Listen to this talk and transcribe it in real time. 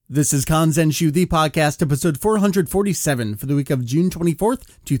This is Kanzenshu, the podcast, episode 447 for the week of June 24th,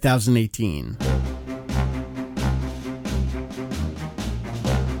 2018.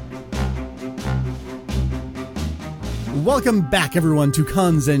 Welcome back, everyone, to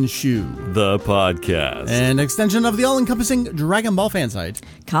Kanzenshu, the podcast, an extension of the all-encompassing Dragon Ball fan site.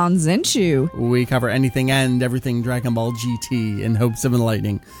 Kanzenshu. We cover anything and everything Dragon Ball GT in hopes of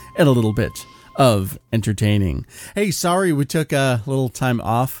enlightening and a little bit of entertaining. Hey, sorry we took a little time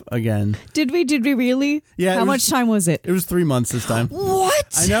off again. Did we really? Yeah. How much time was it? It was 3 months this time.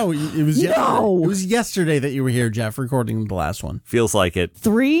 What? I know. It was No. It was yesterday that you were here, Jeff, recording the last one. feels like it.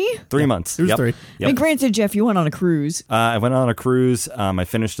 3? 3 months. It was 3. I mean, granted, Jeff, you went on a cruise. I went on a cruise. I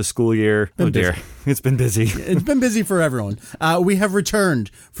finished a school year. Been oh dear, busy. It's been busy. It's been busy for everyone. We have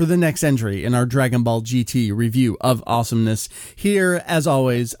returned for the next entry in our Dragon Ball GT review of awesomeness. Here, as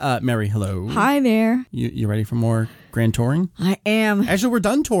always, Mary, hello. Hi there. You ready for more grand touring? I am. Actually, we're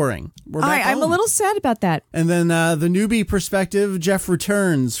done touring. We're back I'm a home. little sad about that. And then the newbie perspective, Jeff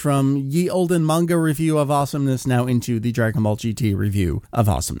returns from Ye Olden manga review of awesomeness now into the Dragon Ball GT review of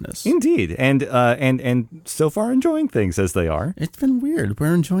awesomeness. Indeed, and so far enjoying things as they are. It's been weird.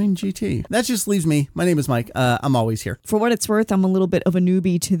 We're enjoying GT. That just leaves me. My name is Mike. I'm always here. For what it's worth, I'm a little bit of a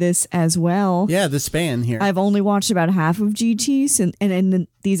newbie to this as well. Yeah, the span here. I've only watched about half of GT, and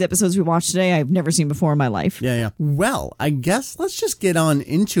these episodes we watched today, I've never seen before in my life. Yeah. Well, I guess let's just get on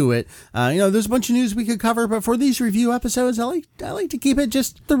into it. There's a bunch of news we could cover, but for these review episodes, I like to keep it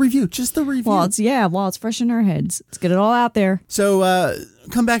just the review. While it's fresh in our heads. Let's get it all out there. So,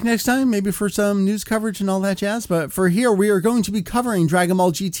 come back next time, maybe for some news coverage and all that jazz. But for here, we are going to be covering Dragon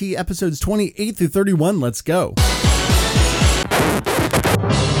Ball GT episodes 28 through 31. Let's go.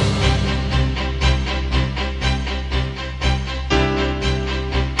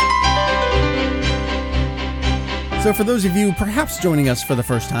 So for those of you perhaps joining us for the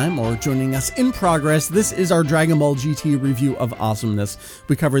first time or joining us in progress, this is our Dragon Ball GT review of awesomeness.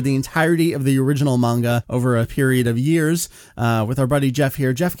 We covered the entirety of the original manga over a period of years with our buddy Jeff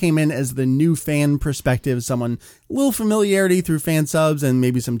here. Jeff came in as the new fan perspective, someone a little familiarity through fan subs and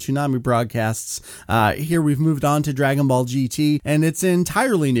maybe some Toonami broadcasts. Here we've moved on to Dragon Ball GT, and it's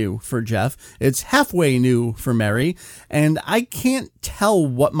entirely new for Jeff. It's halfway new for Mary, and I can't tell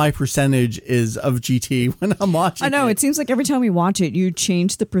what my percentage is of GT when I'm watching. I know, it seems like every time we watch it, you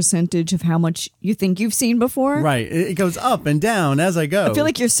change the percentage of how much you think you've seen before. Right. It goes up and down as I go. I feel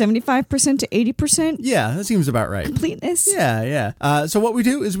like you're 75% to 80%. Yeah, that seems about right. Completeness. Yeah. So what we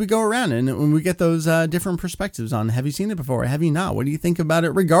do is we go around and when we get those different perspectives on, have you seen it before? Have you not? What do you think about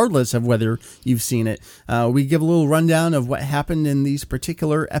it, regardless of whether you've seen it? We give a little rundown of what happened in these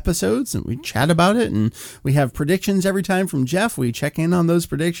particular episodes, and we chat about it, and we have predictions every time from Jeff. We check in on those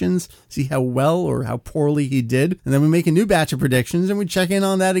predictions, see how well or how poorly he did, and then we make a new batch of predictions, and we check in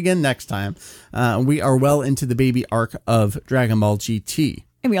on that again next time. We are well into the baby arc of Dragon Ball GT.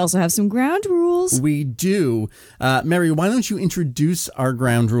 And we also have some ground rules. We do. Mary, why don't you introduce our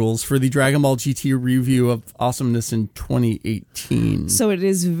ground rules for the Dragon Ball GT review of awesomeness in 2018? So it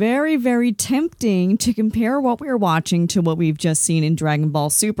is very, very tempting to compare what we're watching to what we've just seen in Dragon Ball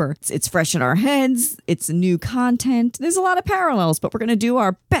Super. It's fresh in our heads. It's new content. There's a lot of parallels, but we're going to do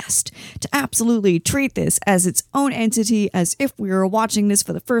our best to absolutely treat this as its own entity, as if we were watching this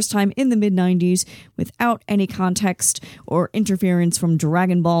for the first time in the mid-90s without any context or interference from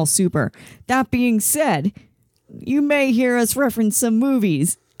Dragon Ball Super. That being said, you may hear us reference some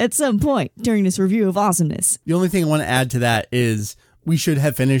movies at some point during this review of awesomeness. The only thing I want to add to that is we should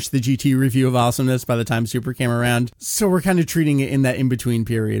have finished the GT review of awesomeness by the time Super came around. So we're kind of treating it in that in-between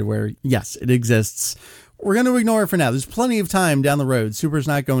period where, yes, it exists. We're going to ignore it for now. There's plenty of time down the road. Super's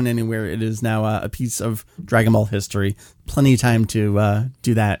not going anywhere. It is now a piece of Dragon Ball history. Plenty of time to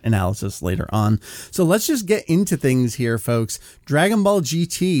do that analysis later on. So let's just get into things here, folks. Dragon Ball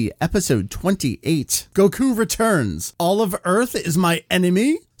GT, episode 28. Goku returns. All of Earth is my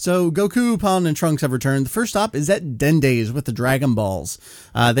enemy? So Goku, Pan, and Trunks have returned. The first stop is at Dende's with the Dragon Balls.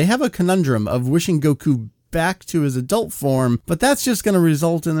 They have a conundrum of wishing Goku back to his adult form, but that's just going to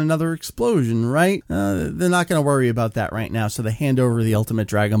result in another explosion, right? They're not going to worry about that right now, so they hand over the ultimate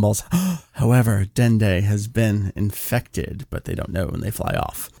Dragon Balls. However, Dende has been infected, but they don't know when they fly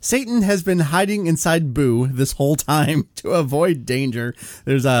off. Satan has been hiding inside Boo this whole time to avoid danger.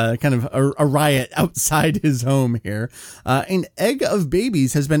 There's a kind of a riot outside his home here. An egg of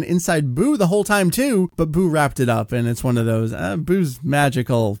babies has been inside Boo the whole time too, but Boo wrapped it up, and it's one of those, Boo's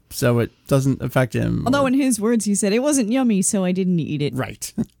magical, so it doesn't affect him. Although in his words, he said, it wasn't yummy, so I didn't eat it.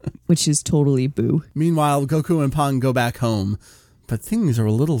 Right. Which is totally Boo. Meanwhile, Goku and Pan go back home. but things are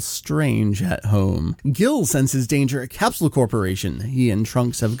a little strange at home. Gil senses danger at Capsule Corporation. He and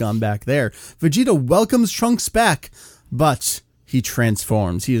Trunks have gone back there. Vegeta welcomes Trunks back, but he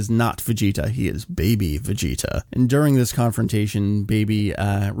transforms. He is not Vegeta. He is Baby Vegeta. And during this confrontation, Baby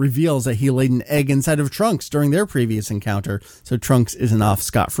reveals that he laid an egg inside of Trunks during their previous encounter, so Trunks isn't off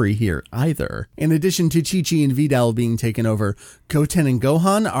scot-free here either. In addition to Chi-Chi and Videl being taken over, Goten and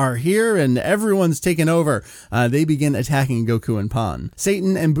Gohan are here and everyone's taken over. They begin attacking Goku and Pan.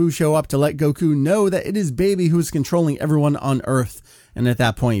 Satan and Buu show up to let Goku know that it is Baby who is controlling everyone on Earth. And at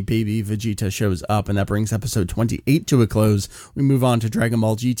that point, Baby Vegeta shows up, and that brings episode 28 to a close. We move on to Dragon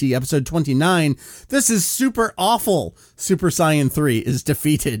Ball GT episode 29. This is super awful. Super Saiyan 3 is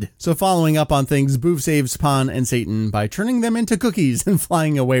defeated. So following up on things, Buu saves Pan and Satan by turning them into cookies and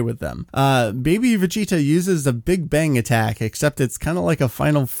flying away with them. Baby Vegeta uses the Big Bang attack, except it's kind of like a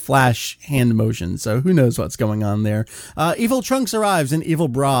Final Flash hand motion, so who knows what's going on there. Evil Trunks arrives, and Evil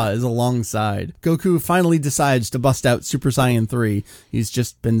Bra is alongside. Goku finally decides to bust out Super Saiyan 3. He's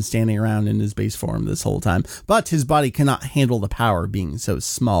just been standing around in his base form this whole time, but his body cannot handle the power being so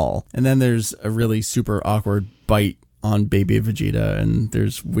small. And then there's a really super awkward bite on Baby Vegeta, and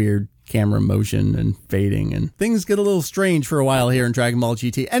there's weird camera motion and fading, and things get a little strange for a while here in Dragon Ball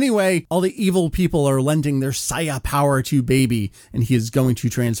GT. Anyway, all the evil people are lending their Saya power to Baby, and he is going to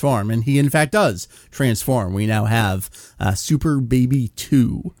transform, and he in fact does transform. We now have Super Baby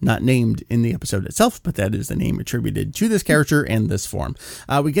 2, not named in the episode itself, but that is the name attributed to this character and this form.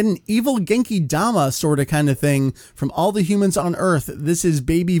 We get an evil Genki Dama sort of kind of thing from all the humans on Earth. This is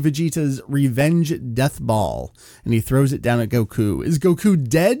Baby Vegeta's revenge death ball, and he throws it down at Goku. Is Goku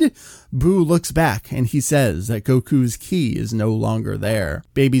dead? Buu looks back and he says that Goku's ki is no longer there.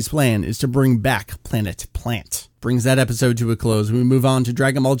 Baby's plan is to bring back Planet Plant. Brings that episode to a close. We move on to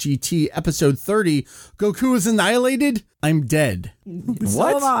Dragon Ball GT episode 30. Goku is annihilated. I'm dead. What?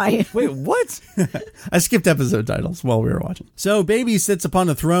 So am I. Wait, what? I skipped episode titles while we were watching. So Baby sits upon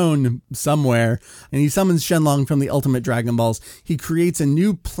a throne somewhere, and he summons Shenlong from the Ultimate Dragon Balls. He creates a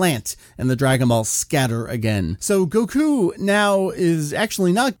new plant, and the Dragon Balls scatter again. So Goku now is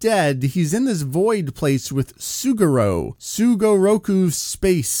actually not dead. He's in this void place with Sugoro. Sugoroku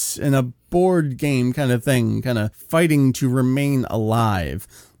Space in a board game kind of thing, kind of fighting to remain alive.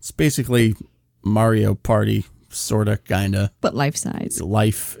 It's basically Mario Party. Sorta, kinda. But life-size.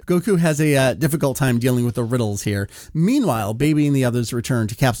 Life. Goku has a difficult time dealing with the riddles here. Meanwhile, Baby and the others return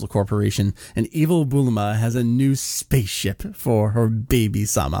to Capsule Corporation, and evil Bulma has a new spaceship for her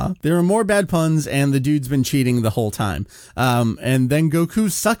baby-sama. There are more bad puns, and the dude's been cheating the whole time. And then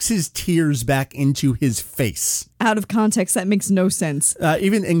Goku sucks his tears back into his face. Out of context, that makes no sense.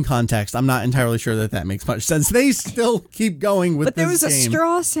 Even in context, I'm not entirely sure that makes much sense. They still keep going with this game. But there was a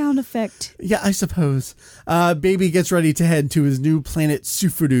straw sound effect. Yeah, I suppose. Baby gets ready to head to his new planet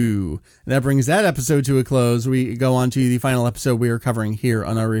Sufuru. And that brings that episode to a close. We go on to the final episode we are covering here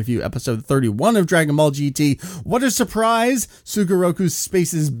on our review, episode 31 of Dragon Ball GT. What a surprise! Sugoroku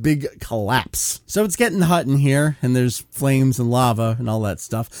Space's big collapse. So it's getting hot in here, and there's flames and lava and all that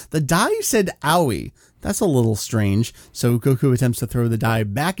stuff. The die said owie. That's a little strange. So Goku attempts to throw the die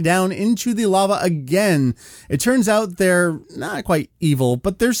back down into the lava again. It turns out they're not quite evil,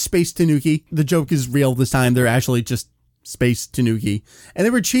 but they're Space Tanuki. The joke is real this time. They're actually just Space Tanuki. And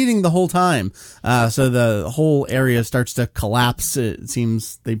they were cheating the whole time. So the whole area starts to collapse. It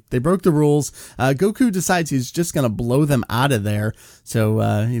seems they broke the rules. Goku decides he's just going to blow them out of there. So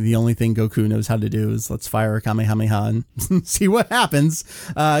the only thing Goku knows how to do is let's fire a Kamehameha and see what happens.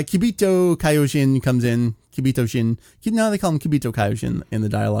 Kibito Kaioshin comes in. Kibito-shin. No, they call him Kibito Kaioshin in the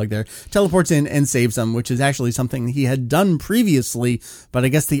dialogue there. Teleports in and saves them, which is actually something he had done previously, but I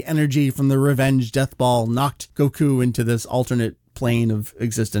guess the energy from the revenge death ball knocked Goku into this alternate plane of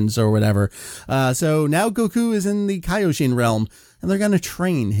existence or whatever. So now Goku is in the Kaioshin realm, and they're going to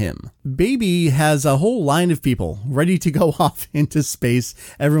train him. Baby has a whole line of people ready to go off into space.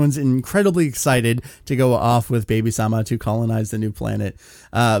 Everyone's incredibly excited to go off with Baby-sama to colonize the new planet.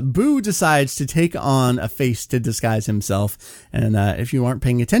 Buu decides to take on a face to disguise himself. And if you aren't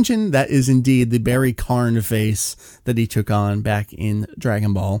paying attention, that is indeed the Barry Karn face that he took on back in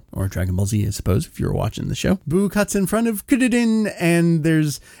Dragon Ball, or Dragon Ball Z, I suppose, if you were watching the show. Buu cuts in front of Kuririn, and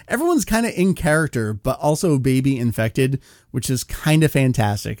everyone's kind of in character, but also Baby infected, which is kind of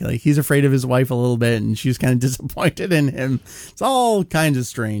fantastic. Like, he's afraid of his wife a little bit, and she's kind of disappointed in him. It's all kind of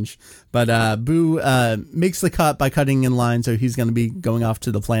strange. But Boo makes the cut by cutting in line, so he's going to be going off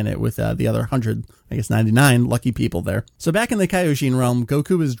to the planet with the other 99 lucky people there. So back in the Kaioshin realm,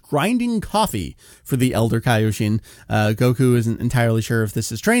 Goku is grinding coffee for the Elder Kaioshin. Goku isn't entirely sure if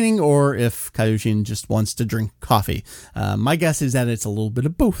this is training or if Kaioshin just wants to drink coffee. My guess is that it's a little bit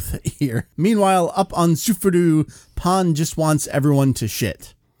of both here. Meanwhile, up on Sufuru, Pan just wants everyone to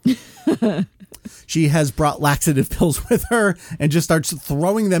shit. She has brought laxative pills with her and just starts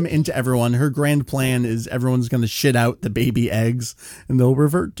throwing them into everyone. Her grand plan is everyone's going to shit out the baby eggs and they'll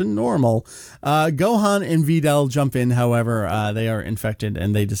revert to normal. Gohan and Videl jump in, however. They are infected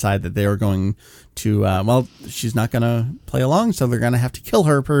and they decide that they are going to, she's not going to play along, so they're going to have to kill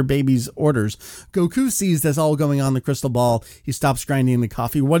her per baby's orders. Goku sees this all going on in the crystal ball. He stops grinding the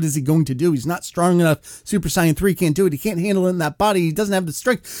coffee. What is he going to do? He's not strong enough. Super Saiyan 3 can't do it. He can't handle it in that body. He doesn't have the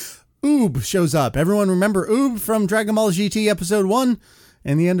strength. Oob shows up. Everyone remember Oob from Dragon Ball GT Episode 1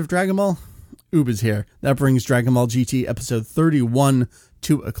 and the end of Dragon Ball? Oob is here. That brings Dragon Ball GT Episode 31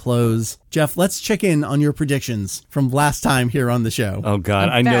 to a close. Jeff, let's check in on your predictions from last time here on the show. Oh, God.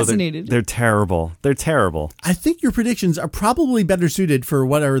 I'm I know fascinated. they're terrible. They're terrible. I think your predictions are probably better suited for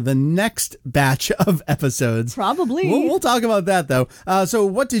what are the next batch of episodes. Probably. We'll talk about that, though. So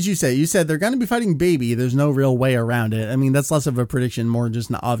what did you say? You said they're going to be fighting Baby. There's no real way around it. I mean, that's less of a prediction, more just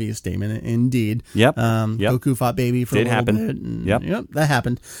an obvious statement. Indeed. Yep. Goku fought Baby for a little happen. bit. And, Yep, that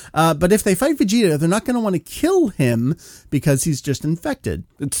happened. But if they fight Vegeta, they're not going to want to kill him because he's just infected.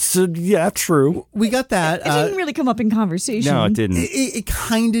 Yeah, true. We got that. It didn't really come up in conversation. No, it didn't. It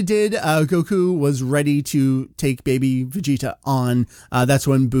kind of did. Goku was ready to take baby Vegeta on. That's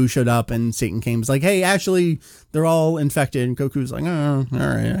when Boo showed up and Satan came. Was like, hey, actually, they're all infected. And Goku's like, oh, all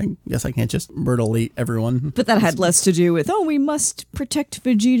right, I guess I can't just mutilate everyone. But that had less to do with, we must protect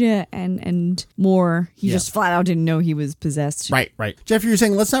Vegeta and more. He just flat out didn't know he was possessed. Right. Jeff, you're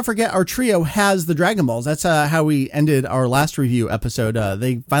saying, let's not forget our trio has the Dragon Balls. That's how we ended our last review episode.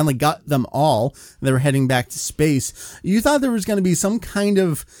 They finally got them all. They were heading back to space. You thought there was going to be some kind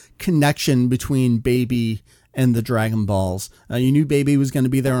of connection between Baby and the Dragon Balls. You knew Baby was going to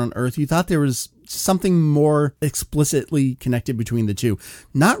be there on Earth. You thought there was something more explicitly connected between the two.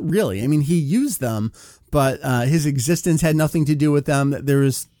 Not really. I mean, he used them, but his existence had nothing to do with them. There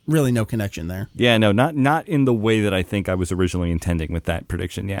was really no connection there. Yeah, no, not in the way that I think I was originally intending with that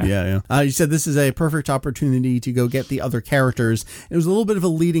prediction. Yeah. You said this is a perfect opportunity to go get the other characters. It was a little bit of a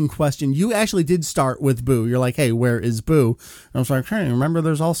leading question. You actually did start with Boo. You're like, hey, where is Boo? And I was like, hey, remember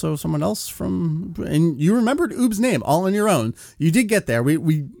there's also someone else from... And you remembered Oob's name all on your own. You did get there.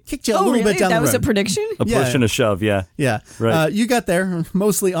 We kicked you a little bit down the road. That was a prediction? A push and a shove, yeah. Yeah. Right. You got there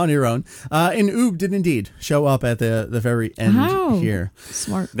mostly on your own. And Oob did indeed show up at the very end here.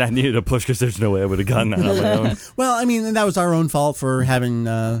 Smart. That needed a push because there's no way I would have gotten that on my own. Well, I mean, that was our own fault for having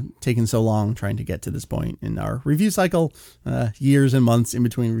taken so long trying to get to this point in our review cycle, years and months in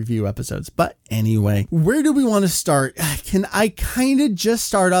between review episodes. But anyway, where do we want to start? Can I kind of just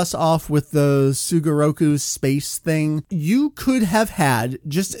start us off with the Sugoroku space thing? You could have had,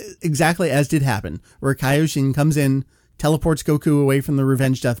 just exactly as did happen, where Kaioshin comes in, teleports Goku away from the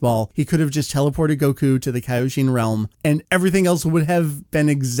Revenge Death Ball. He could have just teleported Goku to the Kaioshin realm and everything else would have been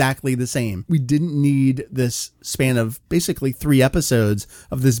exactly the same. We didn't need this span of basically 3 episodes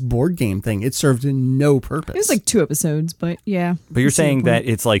of this board game thing. It served no purpose. It was like 2 episodes, but yeah. But you're saying that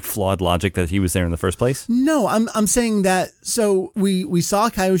it's like flawed logic that he was there in the first place? No, I'm saying that, so we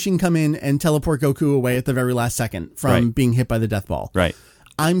saw Kaioshin come in and teleport Goku away at the very last second from being hit by the Death Ball. Right.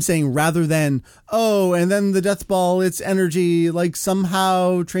 I'm saying rather than, and then the Death Ball, its energy, like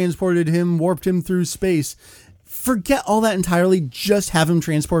somehow transported him, warped him through space. Forget all that entirely. Just have him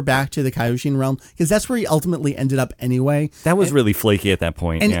transport back to the Kaioshin realm, because that's where he ultimately ended up anyway. That was really flaky at that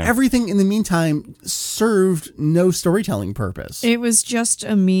point. And everything in the meantime served no storytelling purpose. It was just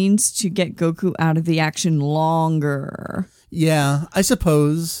a means to get Goku out of the action longer. Yeah, I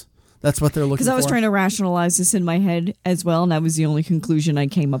suppose. That's what they're looking for. Because I was trying to rationalize this in my head as well, and that was the only conclusion I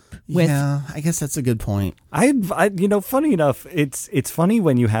came up with. Yeah, I guess that's a good point. I funny enough, it's funny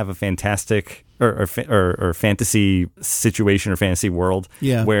when you have a fantastic or fantasy situation or fantasy world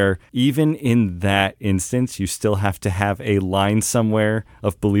where even in that instance, you still have to have a line somewhere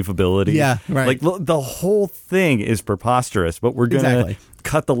of believability. Yeah, right. Like the whole thing is preposterous, but we're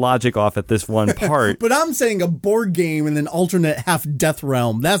cut the logic off at this one part. But I'm saying a board game in an alternate half death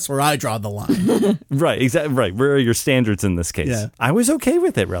realm. That's where I draw the line. Right, exactly. Right. Where are your standards in this case? Yeah. I was okay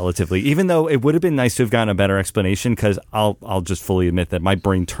with it relatively, even though it would have been nice to have gotten a better explanation, because I'll just fully admit that my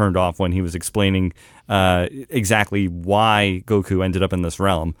brain turned off when he was explaining exactly why Goku ended up in this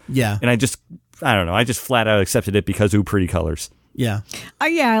realm. Yeah. And I don't know. I just flat out accepted it because pretty colors. Yeah.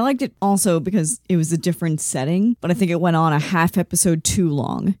 Yeah, I liked it also because it was a different setting, but I think it went on a half episode too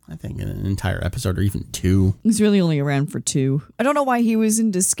long. I think an entire episode or even 2. He was really only around for 2. I don't know why he was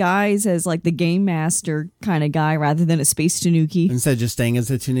in disguise as like the game master kind of guy rather than a space Tanuki. Instead of just staying as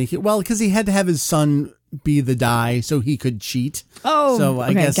a Tanuki. Well, because he had to have his son be the Dai so he could cheat. Oh, so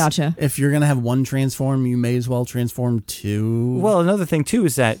I guess gotcha. If you're going to have one transform, you may as well transform 2. Well, another thing, too,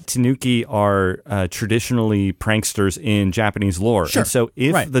 is that Tanuki are traditionally pranksters in Japanese lore. Sure. And so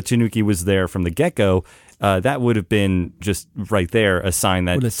if the Tanuki was there from the get-go, that would have been just right there a sign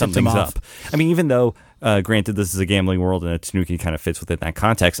that something's up. I mean, even though, granted, this is a gambling world and a Tanuki kind of fits within that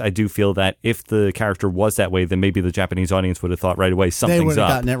context, I do feel that if the character was that way, then maybe the Japanese audience would have thought right away something's up. They would have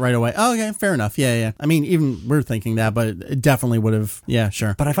gotten it right away. Oh, okay, fair enough. Yeah. I mean, even we're thinking that, but it definitely would have. Yeah,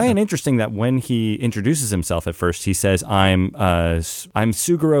 sure. But I find it interesting that when he introduces himself at first, he says, I'm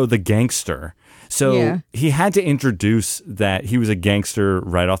Suguro the gangster. So he had to introduce that he was a gangster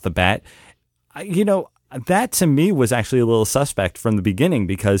right off the bat. That to me was actually a little suspect from the beginning,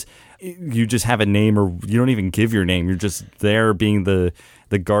 because you just have a name, or you don't even give your name. You're just there being the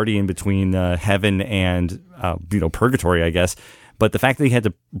guardian between heaven and purgatory, I guess. But the fact that he had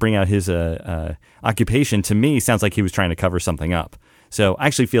to bring out his occupation, to me, sounds like he was trying to cover something up. So I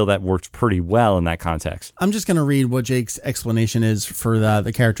actually feel that worked pretty well in that context. I'm just going to read what Jake's explanation is for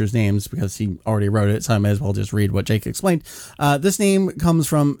the characters' names, because he already wrote it, so I may as well just read what Jake explained. This name comes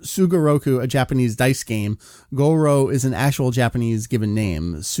from Sugoroku, a Japanese dice game. Goro is an actual Japanese given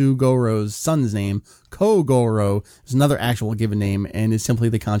name. Sugoro's son's name, Kogoro, is another actual given name and is simply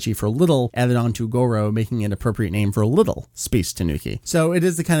the kanji for little added on to Goro, making it an appropriate name for a little space Tanuki. So it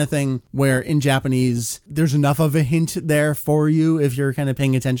is the kind of thing where in Japanese, there's enough of a hint there for you if you're kind of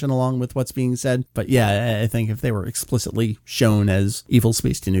paying attention along with what's being said. But yeah, I think if they were explicitly shown as evil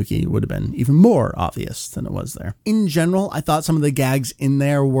space Tanuki, it would have been even more obvious than it was there. In general, I thought some of the gags in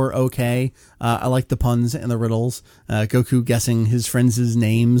there were okay. I liked the puns and the riddles. Goku guessing his friends'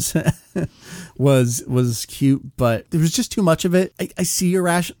 names was cute, but there was just too much of it. I see your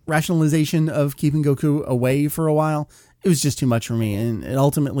rationalization of keeping Goku away for a while. It was just too much for me, and it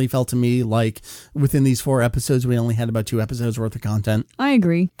ultimately felt to me like within these 4 episodes, we only had about 2 episodes worth of content. I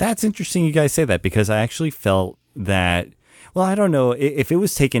agree. That's interesting you guys say that, because I actually felt that, well, I don't know, if it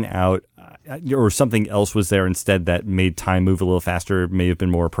was taken out or something else was there instead that made time move a little faster, it may have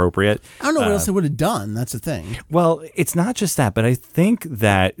been more appropriate. I don't know what else it would have done. That's the thing. Well, it's not just that, but I think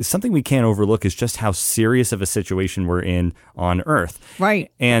that something we can't overlook is just how serious of a situation we're in on Earth.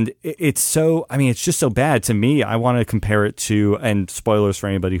 Right. And it's just so bad. To me, I want to compare it to, and spoilers for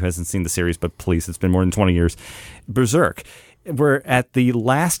anybody who hasn't seen the series, but please, it's been more than 20 years, Berserk, where at the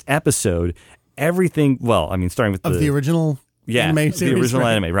last episode, everything, starting with the original anime series, the original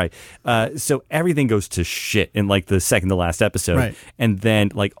anime, right. So everything goes to shit in like the second to last episode. Right. And then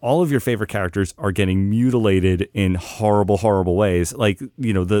like all of your favorite characters are getting mutilated in horrible, horrible ways. Like,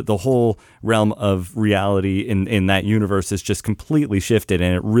 the whole realm of reality in that universe is just completely shifted,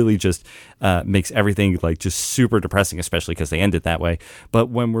 and it really just makes everything like just super depressing, especially because they end it that way. But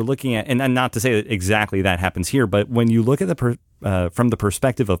when we're looking at, and not to say that exactly that happens here, but when you look at from the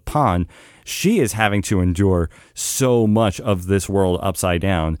perspective of Pan, she is having to endure so much of this world upside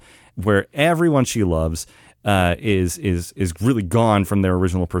down, where everyone she loves is really gone from their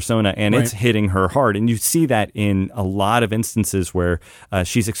original persona, and it's hitting her hard. And you see that in a lot of instances where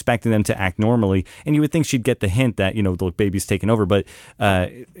she's expecting them to act normally, and you would think she'd get the hint that the baby's taken over, but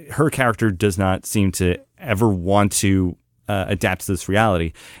her character does not seem to ever want to adapt to this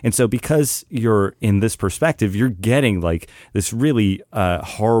reality. And so because you're in this perspective, you're getting like this really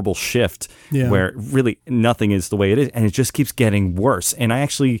horrible shift where really nothing is the way it is, and it just keeps getting worse. And I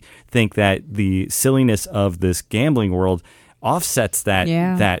actually think that the silliness of this gambling world offsets that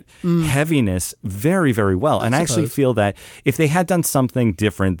heaviness very, very well. And I actually feel that if they had done something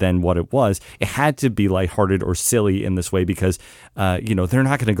different than what it was, it had to be lighthearted or silly in this way, because they're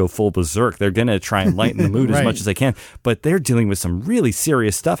not going to go full berserk. They're going to try and lighten the mood as much as they can, but they're dealing with some really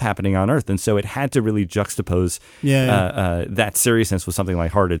serious stuff happening on Earth, and so it had to really juxtapose that seriousness with something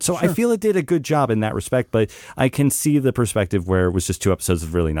lighthearted. So I feel it did a good job in that respect, but I can see the perspective where it was just 2 episodes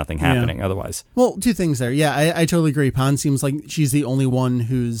of really nothing happening otherwise. Well, 2 things there. Yeah, I totally agree. Pan seems like like she's the only one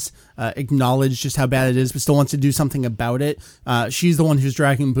who's acknowledged just how bad it is, but still wants to do something about it. She's the one who's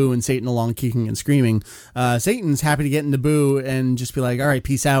dragging Boo and Satan along, kicking and screaming. Satan's happy to get into Boo and just be like, all right,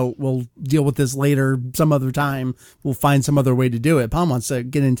 peace out. We'll deal with this later some other time. We'll find some other way to do it. Palm wants to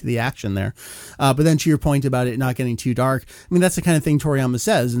get into the action there. But then to your point about it not getting too dark, I mean, that's the kind of thing Toriyama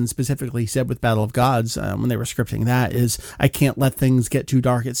says, and specifically said with Battle of Gods when they were scripting that, is I can't let things get too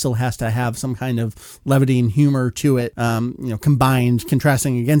dark. It still has to have some kind of levity and humor to it, combined,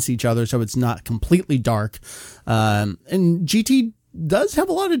 contrasting against each other, so it's not completely dark. And GT does have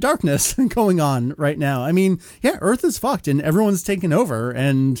a lot of darkness going on right now. I mean, yeah, Earth is fucked and everyone's taken over,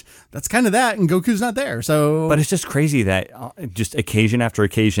 and that's kind of that, and Goku's not there. So, but it's just crazy that just occasion after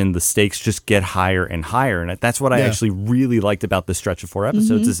occasion, the stakes just get higher and higher. And that's what I actually really liked about this stretch of 4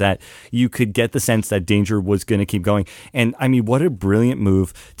 episodes, is that you could get the sense that danger was going to keep going. And I mean, what a brilliant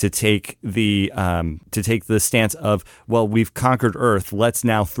move to take the stance of, well, we've conquered Earth. Let's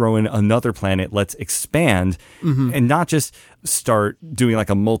now throw in another planet. Let's expand, and not just start doing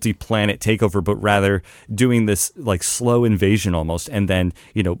like a multi-planet takeover, but rather doing this like slow invasion almost, and then,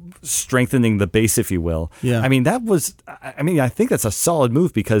 strengthening the base, if you will. Yeah. I mean, I think that's a solid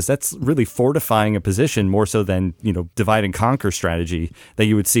move, because that's really fortifying a position more so than, divide and conquer strategy that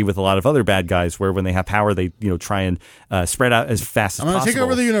you would see with a lot of other bad guys, where when they have power, they, try and spread out as fast as possible. I'm going to take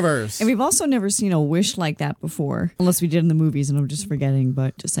over the universe. And we've also never seen a wish like that before, unless we did in the movies and I'm just forgetting,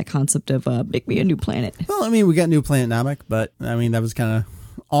 but just that concept of make me a new planet. Well, I mean, we got New Planet Namek, but I mean, that was kind of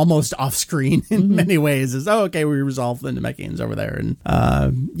almost off screen in many ways. Is okay, we resolved the Namekians over there, and I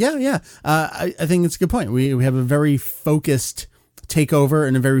think it's a good point. We have a very focused takeover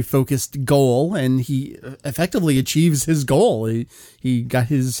and a very focused goal, and he effectively achieves his goal. He got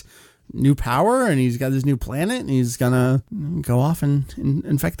his new power, and he's got his new planet, and he's gonna go off and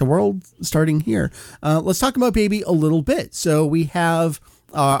infect the world starting here. Let's talk about Baby a little bit. So we have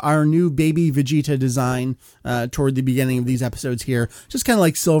our new baby Vegeta design toward the beginning of these episodes here. Just kind of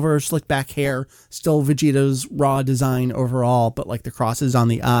like silver, slick back hair. Still Vegeta's raw design overall, but like the crosses on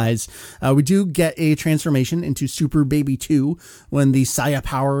the eyes. We do get a transformation into Super Baby 2 when the Saya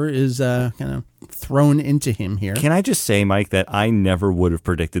power is kind of thrown into him here. Can I just say, Mike, that I never would have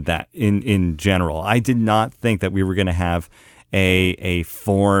predicted that in general. I did not think that we were going to have a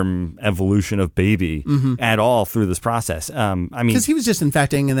form evolution of Baby at all through this process. I mean, because he was just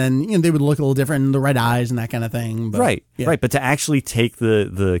infecting, and then they would look a little different, the red eyes and that kind of thing. But, right. But to actually take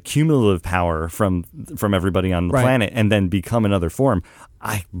the cumulative power from everybody on the planet and then become another form,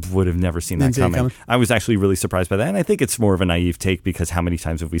 I would have never seen that coming. I was actually really surprised by that, and I think it's more of a naive take, because how many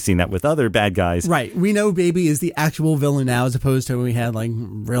times have we seen that with other bad guys? Right. We know Baby is the actual villain now, as opposed to when we had like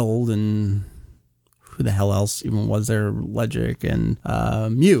Rild and who the hell else even was there? Legic and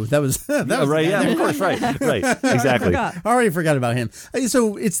Mew. That was right. Yeah, of course. Right. Exactly. I already forgot about him.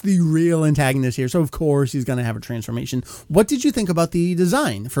 So it's the real antagonist here. So of course he's going to have a transformation. What did you think about the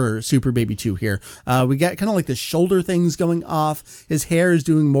design for Super Baby 2 here? We got kind of like the shoulder things going off. His hair is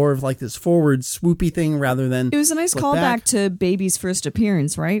doing more of like this forward swoopy thing rather than. It was a nice callback to Baby's first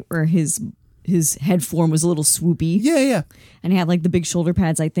appearance, right? Where his head form was a little swoopy. Yeah. And he had like the big shoulder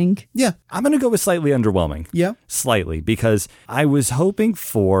pads, I think. Yeah. I'm going to go with slightly underwhelming. Yeah. Slightly, because I was hoping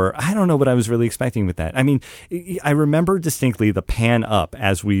for, I don't know what I was really expecting with that. I mean, I remember distinctly the pan up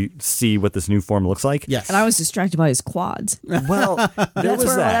as we see what this new form looks like. Yes. And I was distracted by his quads. Well,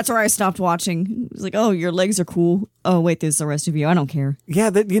 that's where I stopped watching. It was like, oh, your legs are cool. Oh, wait, there's the rest of you. I don't care.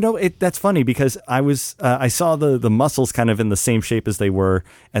 Yeah, that's funny, because I saw the muscles kind of in the same shape as they were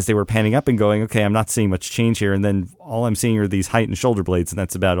panning up and going, okay, I'm not seeing much change here. And then all I'm seeing are these heightened shoulder blades, and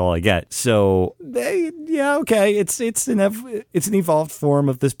that's about all I get. So, okay, it's an evolved form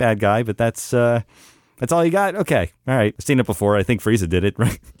of this bad guy, but that's all you got? Okay, all right. I've seen it before. I think Frieza did it,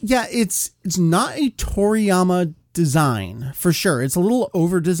 right? Yeah, it's not a Toriyama design, for sure. It's a little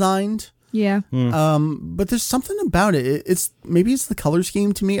over-designed. Yeah. But there's something about it. Maybe it's the color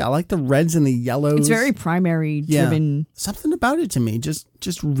scheme to me. I like the reds and the yellows. It's very primary driven. Yeah. Something about it to me just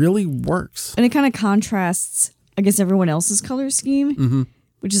really works. And it kind of contrasts, I guess, everyone else's color scheme,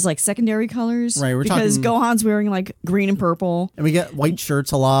 which is like secondary colors. Right. Because Gohan's wearing like green and purple. And we get white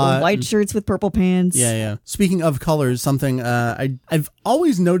shirts a lot. White shirts with purple pants. Yeah. Speaking of colors, something I've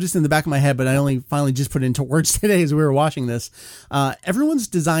always noticed in the back of my head, but I only finally just put it into words today as we were watching this. Everyone's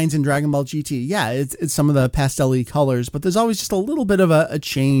designs in Dragon Ball GT, it's some of the pastel-y colors, but there's always just a little bit of a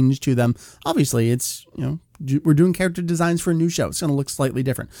change to them. Obviously, it's, we're doing character designs for a new show. It's going to look slightly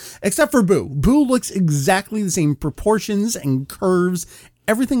different. Except for Boo. Boo looks exactly the same proportions and curves.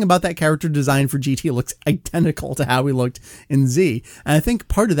 everything about that character design for GT looks identical to how he looked in Z. And I think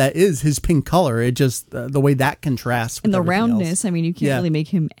part of that is his pink color. It just, the way that contrasts with and the everything roundness. else. I mean, you can't really make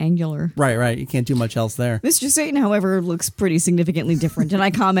him angular. Right. You can't do much else there. Mr. Satan, however, looks pretty significantly different. And I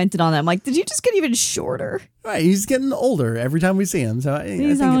commented on that. I'm like, did you just get even shorter? Right, he's getting older every time we see him. So I think it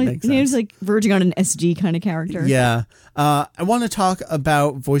makes sense. He's like verging on an SD kind of character. Yeah. I want to talk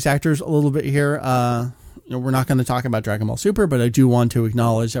about voice actors a little bit here. We're not going to talk about Dragon Ball Super, but I do want to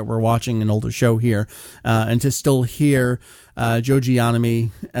acknowledge that we're watching an older show here. And to still hear Joji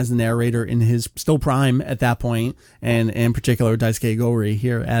Yanami as the narrator in his still prime at that point, and in particular Daisuke Gori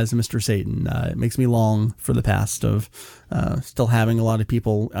here as Mr. Satan, it makes me long for the past of still having a lot of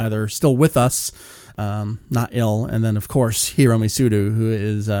people either still with us, not ill, and then of course Hiromi Sudo, who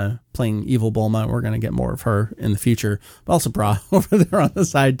is playing Evil Bulma. We're going to get more of her in the future, but also Bra over there on the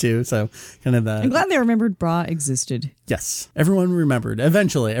side too. So kind of I'm glad they remembered Bra existed. Yes, everyone remembered.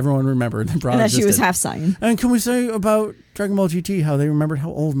 Eventually, everyone remembered that Bra existed. She was half Saiyan. And can we say about Dragon Ball GT how they remembered how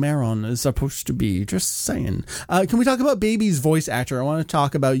old Maron is supposed to be? Just saying. Can we talk about Baby's voice actor? I want to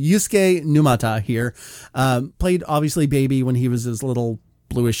talk about Yusuke Numata here. Played obviously Baby when he was his little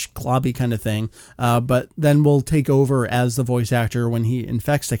bluish globby kind of thing, but then will take over as the voice actor when he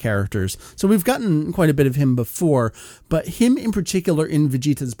infects the characters. So we've gotten quite a bit of him before, but him in particular in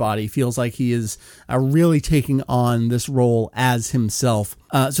Vegeta's body feels like he is really taking on this role as himself.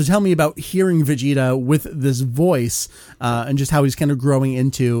 So tell me about hearing Vegeta with this voice and just how he's kind of growing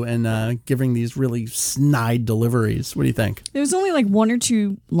into and giving these really snide deliveries. What do you think? There's only like one or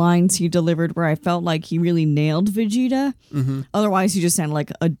two lines he delivered where I felt like he really nailed Vegeta. Mm-hmm. Otherwise, he just sounded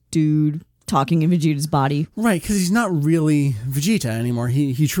like a dude talking in Vegeta's body. Right, because he's not really Vegeta anymore.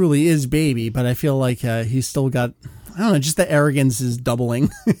 He truly is Baby, but I feel like he's still got... I don't know, just the arrogance is doubling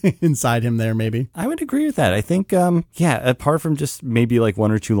inside him there, maybe. I would agree with that. I think, apart from just maybe like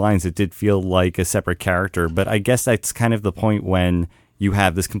one or two lines, it did feel like a separate character. But I guess that's kind of the point when you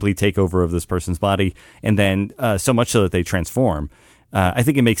have this complete takeover of this person's body, and then so much so that they transform. I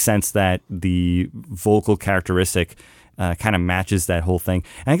think it makes sense that the vocal characteristic kind of matches that whole thing.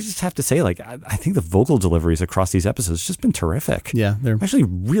 And I just have to say, like, I think the vocal deliveries across these episodes have just been terrific. Yeah, they're actually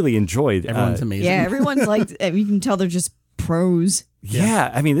really enjoyed. Everyone's amazing. Yeah, everyone's like, you can tell they're just pros.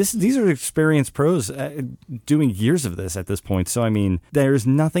 Yeah, I mean, these are experienced pros doing years of this at this point. So, I mean, there's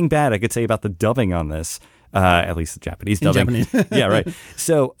nothing bad I could say about the dubbing on this. At least the Japanese dubbing. Yeah, right.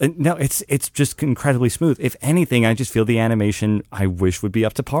 So, no, it's just incredibly smooth. If anything, I just feel the animation I wish would be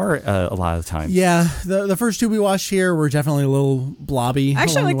up to par a lot of the time. Yeah, the first two we watched here were definitely a little blobby.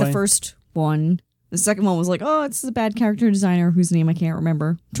 Actually, I like the first one. The second one was like, oh, it's a bad character designer whose name I can't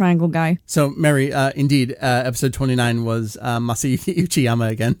remember. Triangle guy. So, Mary, indeed, episode 29 was Masayuki Uchiyama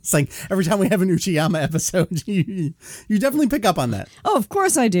again. It's like every time we have an Uchiyama episode, you definitely pick up on that. Oh, of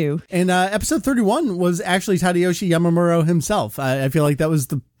course I do. And episode 31 was actually Tadayoshi Yamamuro himself. I feel like that was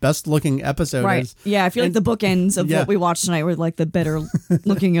the best looking episode. Right. Yeah, I feel like the bookends of what we watched tonight were like the better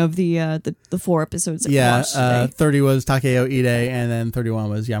looking of the 4 episodes that we watched today. 30 was Takeo Ide, and then 31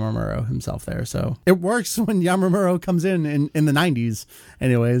 was Yamamuro himself there. So it works when Yamamuro comes in the 90s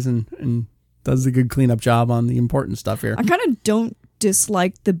anyways, and does a good cleanup job on the important stuff here. I kind of don't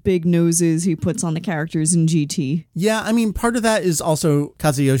dislike the big noses he puts on the characters in GT. Yeah, I mean, part of that is also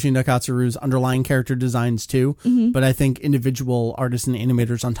Kazuyoshi Nakatsuru's underlying character designs too, but I think individual artists and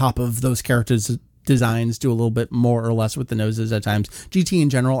animators on top of those characters' designs do a little bit more or less with the noses at times. GT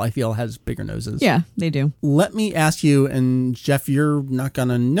in general, I feel, has bigger noses. Yeah, they do. Let me ask you, and Jeff, you're not going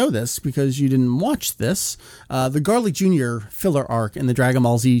to know this because you didn't watch this, the Garlic Jr. filler arc in the Dragon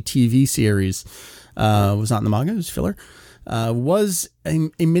Ball Z TV series was not in the manga, it was filler. Was a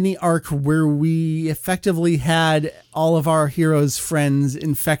mini arc where we effectively had all of our heroes' friends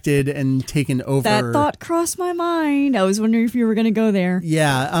infected and taken over. That thought crossed my mind. I was wondering if you were going to go there.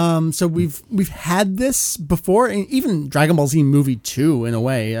 Yeah. So we've had this before, and even Dragon Ball Z movie 2 in a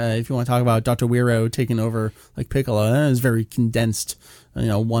way. If you want to talk about Dr. Wiro taking over like Piccolo, that is very condensed.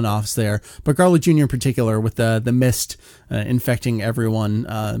 One-offs there. But Garlic Jr. in particular with the mist infecting everyone.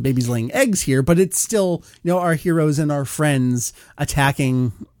 Baby's laying eggs here, but it's still, our heroes and our friends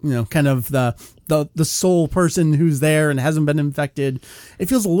attacking, kind of the sole person who's there and hasn't been infected. It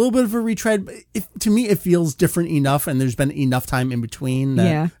feels a little bit of a retread, but to me it feels different enough, and there's been enough time in between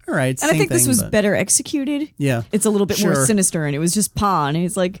that, all right, and I think this was better executed. Yeah. It's a little bit more sinister, and it was just Pan. And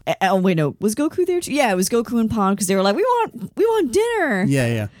it's like, oh wait, no, was Goku there too? Yeah, it was Goku and Pan, because they were like, we want dinner.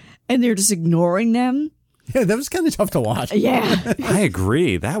 Yeah. And they're just ignoring them. Yeah, that was kind of tough to watch. Yeah. I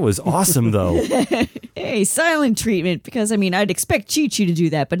agree. That was awesome, though. Hey, silent treatment, because, I mean, I'd expect Chi-Chi to do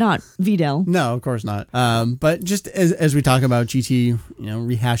that, but not Videl. No, of course not. But just as we talk about GT,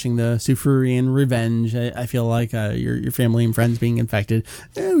 rehashing the Sulfurian revenge, I feel like your family and friends being infected,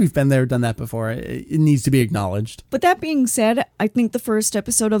 we've been there, done that before. It needs to be acknowledged. But that being said, I think the first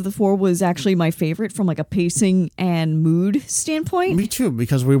episode of the 4 was actually my favorite from like a pacing and mood standpoint. Me too,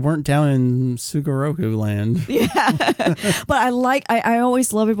 because we weren't down in Sugoroku land. Yeah. But I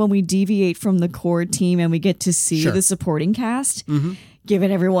always love it when we deviate from the core team and we get to see the supporting cast. Mm-hmm.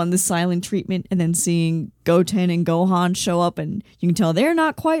 Giving everyone the silent treatment and then seeing Goten and Gohan show up, and you can tell they're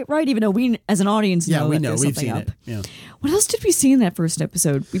not quite right, even though we as an audience know that there's we've something seen up. it. Yeah. What else did we see in that first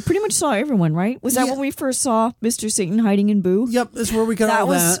episode? We pretty much saw everyone, right? Was that when we first saw Mr. Satan hiding in Boo? Yep, that's where we got all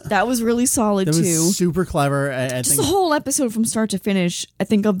that. That was really solid that too. Was super clever. I Just think the whole episode from start to finish, I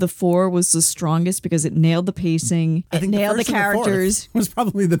think of the 4 was the strongest because it nailed the pacing. It nailed the characters. Was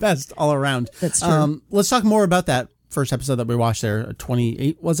probably the best all around. That's true. Let's talk more about that first episode that we watched there,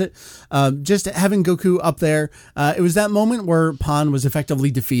 28 was it? Just having Goku up there, it was that moment where Pan was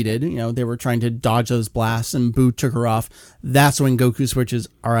effectively defeated. They were trying to dodge those blasts and Boo took her off. That's when Goku switches,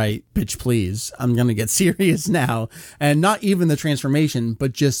 all right, bitch, please, I'm gonna get serious now. And not even the transformation,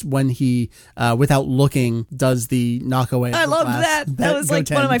 but just when he, without looking, does the knockaway. I love that. That was like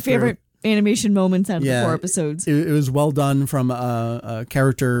one of my favorite animation moments out of the 4 episodes. It was well done from a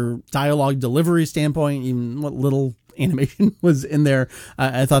character dialogue delivery standpoint, even what little animation was in there.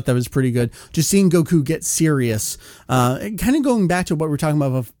 I thought that was pretty good. Just seeing Goku get serious, kind of going back to what we're talking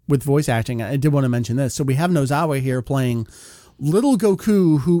about with voice acting, I did want to mention this. So we have Nozawa here playing little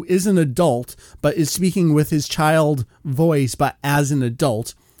Goku, who is an adult, but is speaking with his child voice, but as an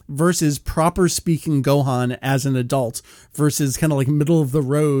adult, versus proper speaking Gohan as an adult versus kind of like middle of the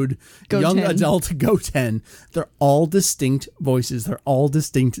road young adult Goten. They're all distinct voices. They're all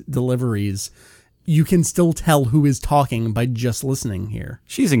distinct deliveries. You can still tell who is talking by just listening here.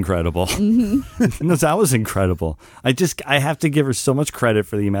 She's incredible. Mm-hmm. No, that was incredible. I have to give her so much credit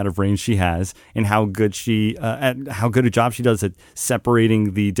for the amount of range she has and how good how good a job she does at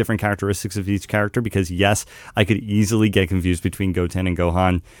separating the different characteristics of each character. Because yes, I could easily get confused between Goten and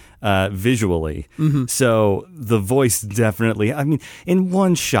Gohan visually. Mm-hmm. So the voice definitely, I mean, in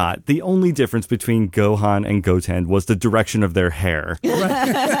one shot, the only difference between Gohan and Goten was the direction of their hair.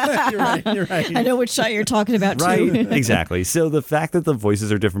 Right. You're right. I know which shot you're talking about, too. Right, exactly. So the fact that the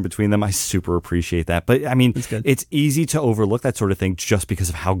voices are different between them, I super appreciate that. But I mean, it's easy to overlook that sort of thing just because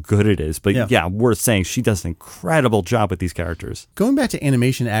of how good it is. But yeah, worth saying, she does an incredible job with these characters. Going back to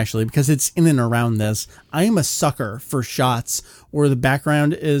animation, actually, because it's in and around this, I am a sucker for shots where the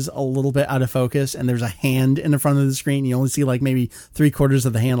background is a little bit out of focus and there's a hand in the front of the screen. You only see like maybe 3/4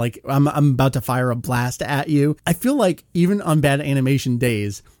 of the hand. Like I'm about to fire a blast at you. I feel like even on bad animation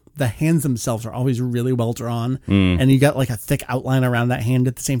days, the hands themselves are always really well drawn, and you got like a thick outline around that hand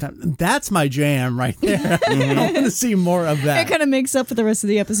at the same time. That's my jam right there. I want to see more of that. It kind of makes up for the rest of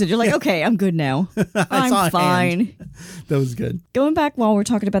the episode. You're like, okay, I'm good now. I'm fine. That was good. Going back while we're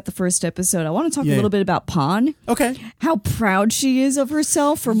talking about the first episode, I want to talk a little bit about Pan. Okay. How proud she is of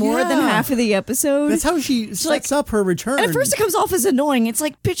herself for more than half of the episode. That's how she sets up her return. And at first it comes off as annoying. It's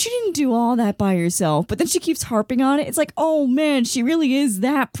like, bitch, you didn't do all that by yourself. But then she keeps harping on it. It's like, oh man, she really is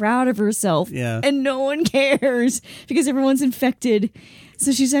that proud of herself. Yeah. And no one cares because everyone's infected.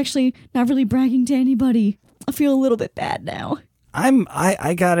 So she's actually not really bragging to anybody. I feel a little bit bad now. I'm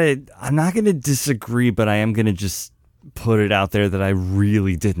not gonna disagree, but I am gonna just put it out there that I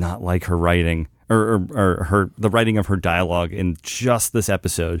really did not like her writing or the writing of her dialogue in just this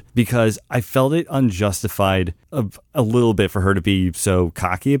episode, because I felt it unjustified a little bit for her to be so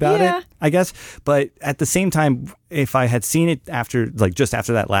cocky about it, I guess. But at the same time, if I had seen it just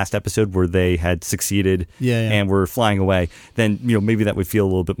after that last episode where they had succeeded and were flying away, then maybe that would feel a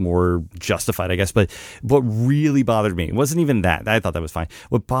little bit more justified, I guess. But what really bothered me, it wasn't even that. I thought that was fine.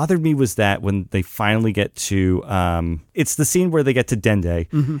 What bothered me was that when they finally get to it's the scene where they get to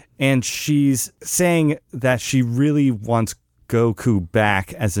Dende, and she's saying that she really wants Goku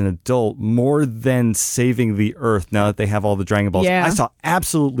back as an adult more than saving the Earth now that they have all the Dragon Balls. I saw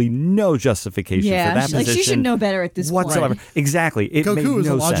absolutely no justification for that position. Like she should know better at this whatsoever. point. Exactly. It Goku made was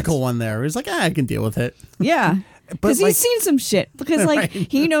no a logical sense. one there. It was like, I can deal with it. Yeah. Because he's seen some shit. Because, like, Right.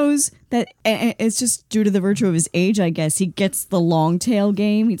 he knows that it's just due to the virtue of his age, I guess. He gets the long tail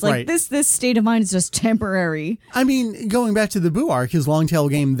game. He's like, Right. this state of mind is just temporary. I mean, going back to the Boo arc, his long tail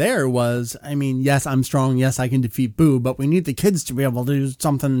game there was, I mean, yes, I'm strong. Yes, I can defeat Boo, but we need the kids to be able to do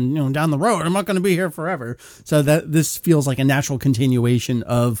something, down the road. I'm not going to be here forever. So that this feels like a natural continuation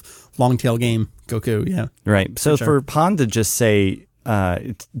of long tail game Goku. Yeah. Right. So for Pan to just say,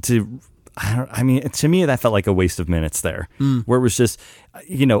 to me, that felt like a waste of minutes there, where it was just,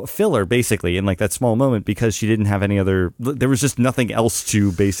 filler basically in like that small moment because she didn't have there was just nothing else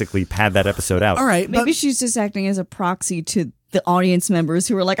to basically pad that episode out. All right. Maybe she's just acting as a proxy to the audience members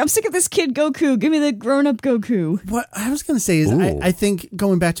who are like, I'm sick of this kid Goku. Give me the grown-up Goku. What I was going to say is I think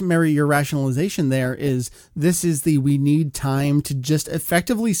going back to Mary, your rationalization there is we need time to just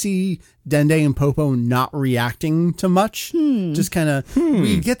effectively see Dende and Popo not reacting to much. Just kind of,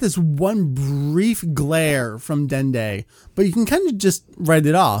 we get this one brief glare from Dende, but you can kind of just write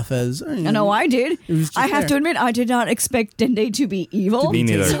it off as, I know I did. I have to admit, I did not expect Dende to be evil. Me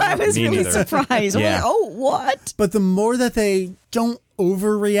neither. So I was really surprised. Yeah. I'm like, oh, what? But the more that they don't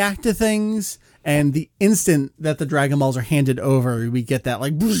overreact to things, and the instant that the Dragon Balls are handed over, we get that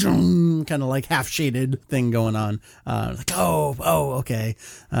like kind of like half shaded thing going on. Like, okay.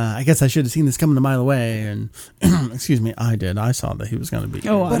 I guess I should have seen this coming a mile away. And excuse me, I did. I saw that he was going to be.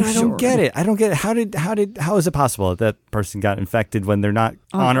 Oh, but I don't get it. How is it possible that person got infected when they're not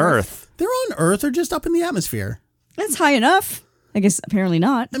on Earth? They're on Earth or just up in the atmosphere. That's high enough. I guess apparently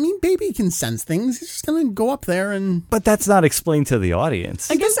not. I mean, Baby can sense things. He's just going to go up there and... But that's not explained to the audience.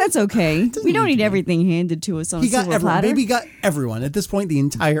 I guess that's okay. We don't need everything handed to us on a silver platter. Baby got everyone. At this point, the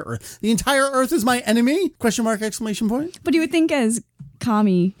entire Earth. The entire Earth is my enemy? Question mark, exclamation point. But you would think as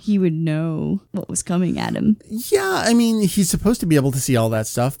Kami, he would know what was coming at him. Yeah, I mean, he's supposed to be able to see all that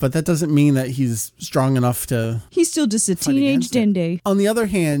stuff, but that doesn't mean that he's strong enough to... He's still just a teenage Dende. On the other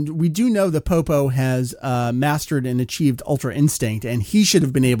hand, we do know that Popo has mastered and achieved Ultra Instinct, and he should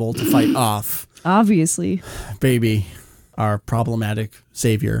have been able to fight off... Obviously. Baby, our problematic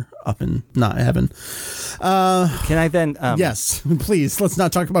savior up in not heaven. Can I then... yes, please, let's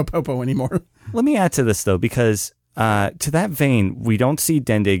not talk about Popo anymore. Let me add to this, though, because... to that vein, we don't see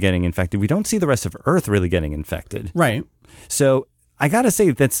Dende getting infected. We don't see the rest of Earth really getting infected. Right. So I got to say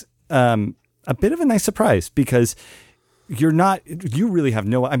that's a bit of a nice surprise because you really have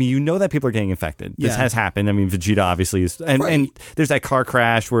no, I mean, you know that people are getting infected. This has happened. I mean, Vegeta obviously is, and there's that car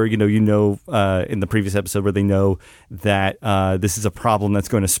crash where, in the previous episode where they know that this is a problem that's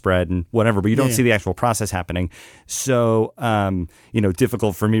going to spread and whatever, but you don't see the actual process happening. So,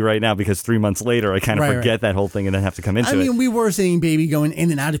 difficult for me right now because 3 months later, I kind of forget that whole thing and then have to come into it. I mean, we were seeing Baby going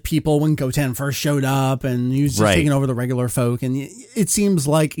in and out of people when Goten first showed up and he was just taking over the regular folk. And it seems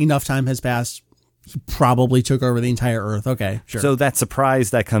like enough time has passed. He probably took over the entire Earth. Okay, sure. So that surprise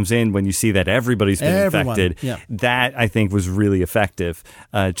that comes in when you see that everybody's been infected, that I think was really effective.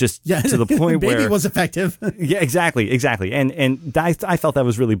 To the point where... Baby was effective. Yeah, exactly. And I felt that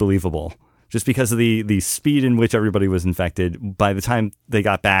was really believable. Just because of the speed in which everybody was infected. By the time they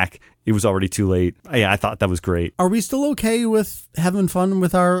got back, it was already too late. Yeah, I thought that was great. Are we still okay with having fun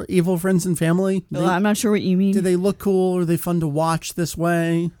with our evil friends and family? I'm not sure what you mean. Do they look cool? Are they fun to watch this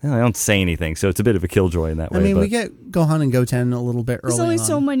way? I don't say anything, so it's a bit of a killjoy in that way. I mean, we get Gohan and Goten a little bit early on. There's only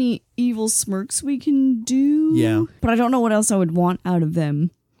so many evil smirks we can do. Yeah. But I don't know what else I would want out of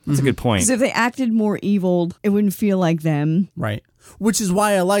them. That's a good point. Because if they acted more evil, it wouldn't feel like them. Right. Which is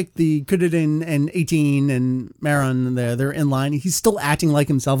why I like the Kudadin and 18 and Maron there. They're in line. He's still acting like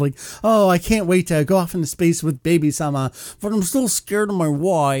himself. Like, oh, I can't wait to go off into space with Baby-sama, but I'm still scared of my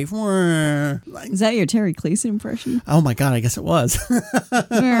wife. Is that your Terry Clayson impression? Oh my God, I guess it was.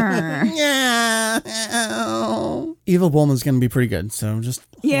 Evil Bulma's going to be pretty good. So just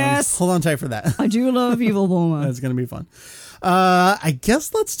hold on tight for that. I do love Evil Bulma. That's going to be fun. I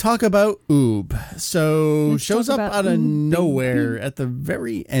guess let's talk about Oob. So shows up out of nowhere at the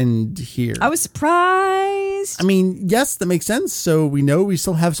very end here. I was surprised. I mean, yes, that makes sense. So we know we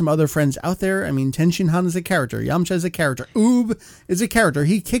still have some other friends out there. I mean, Ten Shin Han is a character. Yamcha is a character. Oob is a character.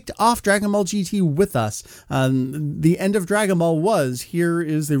 He kicked off Dragon Ball GT with us. The end of Dragon Ball was, here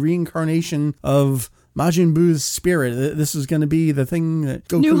is the reincarnation of Majin Buu's spirit. This is going to be the thing that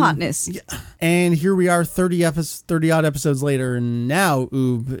Goku... New hotness. Yeah. And here we are 30 odd episodes later, and now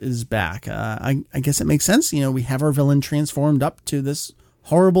Oob is back. I guess it makes sense. We have our villain transformed up to this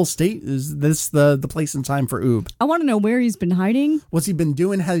horrible state? Is this the place and time for Oob? I want to know where he's been hiding. What's he been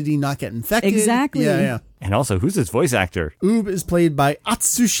doing? How did he not get infected? Exactly. Yeah. And also, who's his voice actor? Oob is played by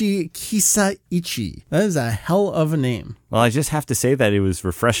Atsushi Kisaichi. That is a hell of a name. Well, I just have to say that it was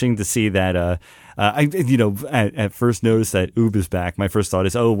refreshing to see that. I at first noticed that Oob is back. My first thought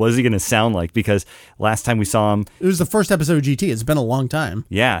is, oh, what is he going to sound like? Because last time we saw him, it was the first episode of GT. It's been a long time.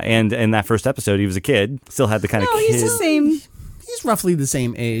 Yeah, and in that first episode, he was a kid. Still had the kind of kid. He's the same. He's roughly the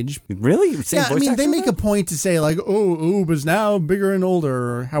same age. Really? Same voice actor? They make a point to say like, oh, Oob is now bigger and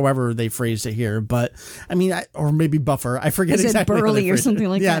older, or however they phrased it here. But I mean, or maybe Buffer. I forget exactly. Burly or something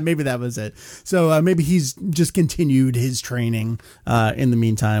like that. Yeah, maybe that was it. So maybe he's just continued his training in the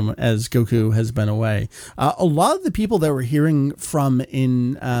meantime as Goku has been away. A lot of the people that we're hearing from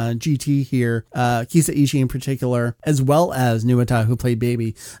in GT here, Kisaichi in particular, as well as Numata, who played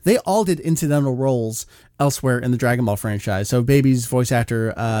Baby, they all did incidental roles elsewhere in the Dragon Ball franchise. So Baby's voice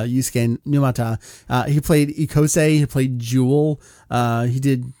actor, Yusuke Numata, he played Ikose, he played Jewel, he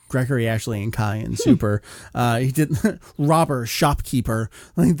did Gregory Ashley and Kai in Super. He did Robber, Shopkeeper.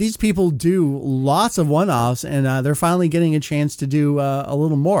 Like, these people do lots of one-offs, and they're finally getting a chance to do a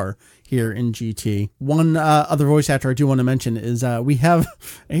little more here in GT. One other voice actor I do want to mention is we have,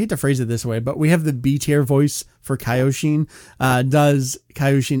 I hate to phrase it this way, but we have the B tier voice for Kaioshin, does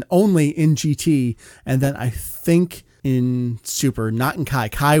Kaioshin only in GT, and then I think in Super, not in Kai.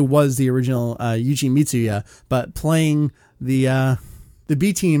 Kai was the original Yuji Mitsuya, but playing the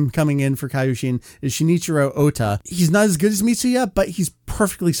B team coming in for Kaioshin is Shinichiro Ota. He's not as good as Mitsuya, but he's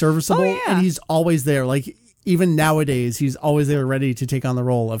perfectly serviceable, and he's always there. Like, even nowadays, he's always there ready to take on the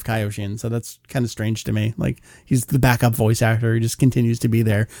role of Kaioshin. So that's kind of strange to me. Like, he's the backup voice actor. He just continues to be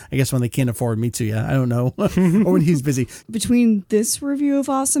there. I guess when they can't afford Mitsuya, I don't know. Or when he's busy. Between this review of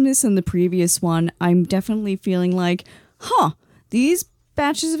Awesomeness and the previous one, I'm definitely feeling like, these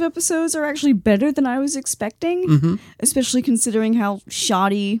batches of episodes are actually better than I was expecting, especially considering how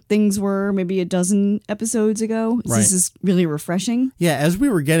shoddy things were maybe a dozen episodes ago. Right. This is really refreshing. Yeah, as we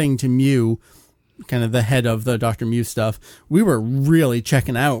were getting to Mew, kind of the head of the Dr. Mew stuff, we were really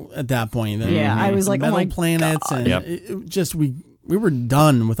checking out at that point. Yeah, I was like, Metal oh my planets, God. And it just we were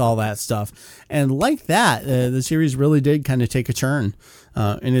done with all that stuff. And like that, the series really did kind of take a turn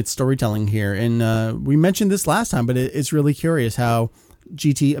in its storytelling here. And we mentioned this last time, but it's really curious how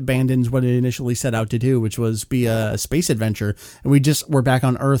GT abandons what it initially set out to do, which was be a space adventure, and we're back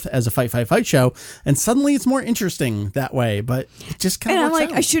on Earth as a fight show, and suddenly it's more interesting that way. But it just kind of works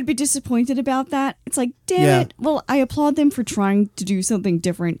out. I should be disappointed about that. It's like, damn it. Well, I applaud them for trying to do something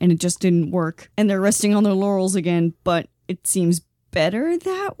different, and it just didn't work, and they're resting on their laurels again. But it seems better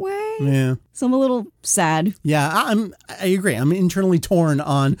that way. Yeah. So I'm a little sad. Yeah, I agree. I'm internally torn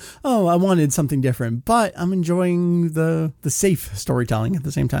on, I wanted something different, but I'm enjoying the safe storytelling at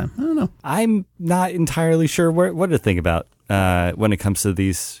the same time. I don't know. I'm not entirely sure what to think about when it comes to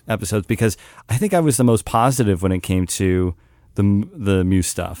these episodes, because I think I was the most positive when it came to the Mew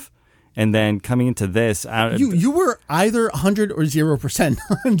stuff. And then coming into this, you were either 100 or 0%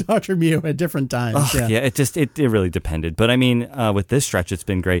 on Dr. Mew at different times. Yeah, it really depended. But I mean, with this stretch, it's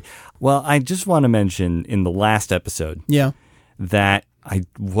been great. Well, I just want to mention in the last episode, that I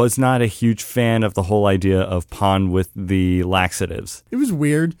was not a huge fan of the whole idea of Pon with the laxatives. It was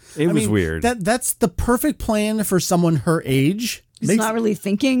weird. It was weird. That's the perfect plan for someone her age. It's not really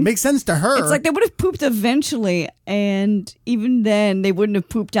thinking. Makes sense to her. It's like they would have pooped eventually, and even then, they wouldn't have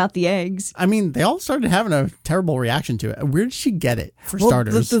pooped out the eggs. I mean, they all started having a terrible reaction to it. Where did she get it, for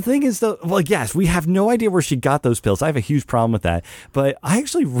starters? The thing is, though, yes, we have no idea where she got those pills. I have a huge problem with that. But I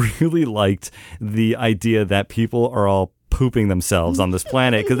actually really liked the idea that people are all pooping themselves on this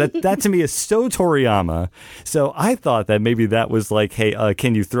planet, because that to me is so Toriyama. So I thought that maybe that was like, hey,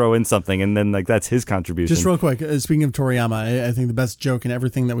 can you throw in something, and then like that's his contribution. Just real quick, speaking of Toriyama, I think the best joke in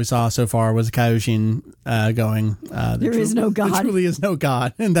everything that we saw so far was Kaioshin going, there is no God. There truly is no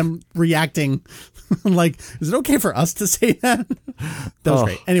God, and them reacting like, is it okay for us to say that? That was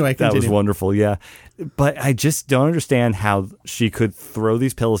great. Anyway, continue. That was wonderful. Yeah. But I just don't understand how she could throw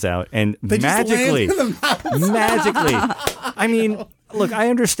these pills out and magically. I mean, look, I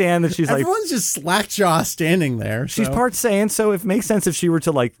understand that everyone's just slackjaw standing there. She's part Saiyan, so it makes sense if she were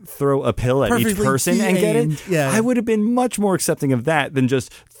to like throw a pill at each person and get it. Yeah. I would have been much more accepting of that than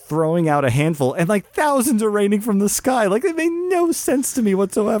just throwing out a handful and like thousands are raining from the sky. Like it made no sense to me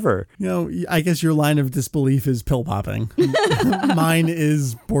whatsoever. I guess your line of disbelief is pill popping. Mine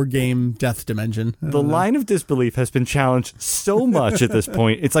is board game Death Dimension. The line of disbelief has been challenged so much at this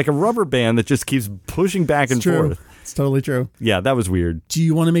point. It's like a rubber band that just keeps pushing back and forth. It's totally true. Yeah, that was weird. Do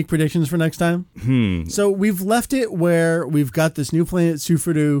you want to make predictions for next time? So we've left it where we've got this new planet,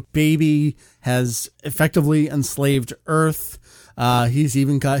 Sufuru. Baby has effectively enslaved Earth. He's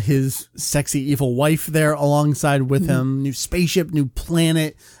even got his sexy evil wife there alongside with him. New spaceship, new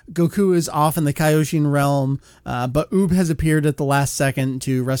planet. Goku is off in the Kaioshin realm, but Oob has appeared at the last second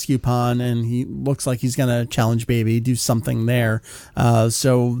to rescue Pan, and he looks like he's going to challenge Baby, do something there.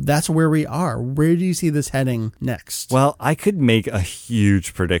 So that's where we are. Where do you see this heading next? Well, I could make a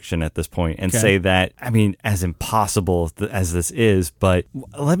huge prediction at this point and say that, I mean, as impossible as this is, but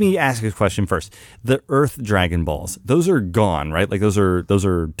let me ask a question first. The Earth Dragon Balls, those are gone, right? Like those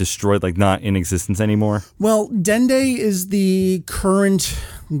are destroyed, like not in existence anymore? Well, Dende is the current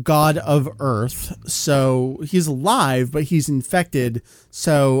god of Earth, so he's alive, but he's infected.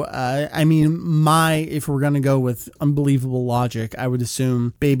 So, I mean, if we're going to go with unbelievable logic, I would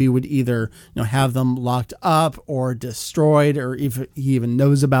assume Baby would either, have them locked up or destroyed, or if he even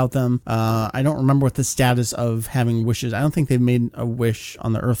knows about them. I don't remember what the status of having wishes. I don't think they've made a wish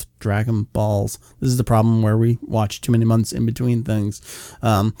on the Earth Dragon Balls. This is the problem where we watch too many months in between things.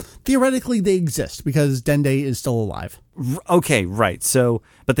 Theoretically, they exist because Dende is still alive. Okay, right. So,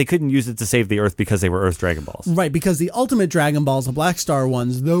 but they couldn't use it to save the Earth because they were Earth Dragon Balls. Right, because the Ultimate Dragon Balls, the Black Star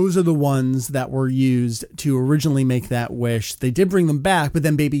ones, those are the ones that were used to originally make that wish. They did bring them back, but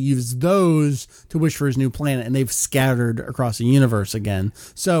then Baby used those to wish for his new planet, and they've scattered across the universe again.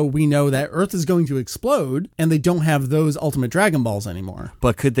 So we know that Earth is going to explode, and they don't have those Ultimate Dragon Balls anymore.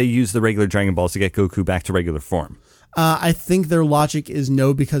 But could they use the regular Dragon Balls to get Goku back to regular form? I think their logic is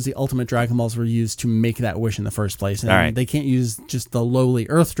no, because the Ultimate Dragon Balls were used to make that wish in the first place. And they can't use just the lowly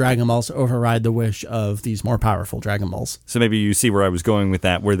Earth Dragon Balls to override the wish of these more powerful Dragon Balls. So maybe you see where I was going with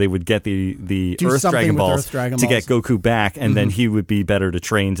that, where they would get the Earth Dragon Balls to get Goku back, and then he would be better to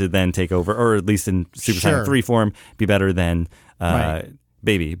train to then take over, or at least in Super Saiyan 3 form, be better than...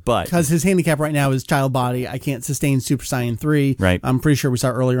 Baby, but because his handicap right now is child body, I can't sustain Super Saiyan 3. Right. I'm pretty sure we saw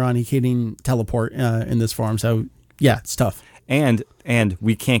earlier on he can't teleport in this form, so yeah, it's tough. And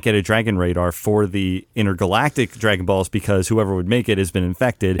we can't get a Dragon Radar for the intergalactic Dragon Balls because whoever would make it has been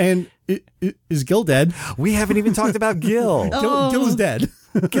infected. And is Gil dead? We haven't even talked about Gil. Gil is dead.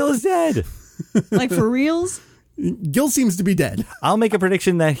 Gil is dead. Like for reals? Gil seems to be dead. I'll make a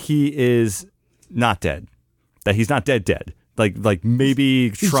prediction that he is not dead. That he's not dead. Like maybe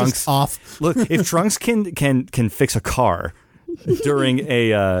he's Trunks just off. Look, if Trunks can fix a car during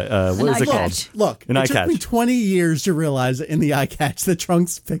a what is it called? Look, it took me 20 years to realize that in the eye catch that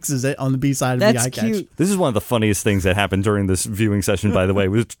Trunks fixes it on the B side of the eye catch. This is one of the funniest things that happened during this viewing session, by the way,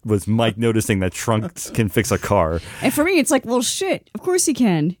 was Mike noticing that Trunks can fix a car. And for me, it's like, well, shit, of course he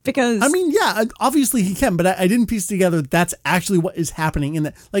can, because I mean, yeah, obviously he can, but I didn't piece together that's actually what is happening in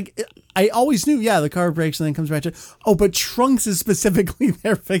that. Like, I always knew, the car breaks and then comes back to, but Trunks is specifically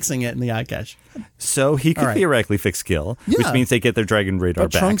there fixing it in the eye catch. So he could theoretically fix Gil, which means they get their Dragon Radar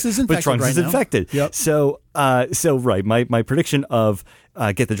back. Trunks is infected. But Trunks is infected. Yep. So right, my prediction of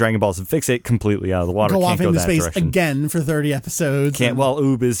get the Dragon Balls and fix it completely out of the water. Go can't off go into that space direction again for 30 episodes. Can't. While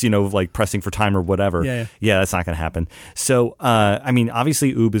Oob is like pressing for time or whatever. Yeah, that's not going to happen. So I mean,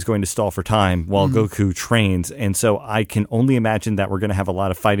 obviously Oob is going to stall for time while Goku trains, and so I can only imagine that we're going to have a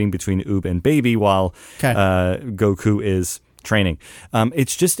lot of fighting between Oob and Baby while Goku is training.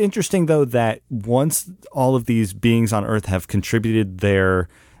 It's just interesting though that once all of these beings on Earth have contributed their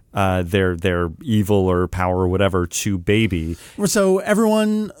evil or power or whatever to Baby. So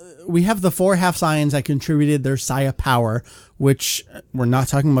everyone, we have the 4 half Saiyans that contributed their Saya power, which we're not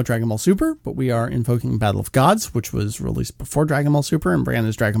talking about Dragon Ball Super, but we are invoking Battle of Gods, which was released before Dragon Ball Super and branded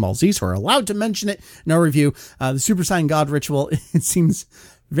as Dragon Ball Z, so we're allowed to mention it in our review. The Super Saiyan God ritual, it seems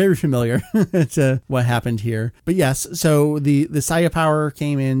very familiar to what happened here. But yes, so the Saya power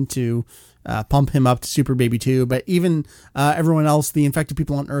came in to pump him up to Super Baby 2, but even everyone else, the infected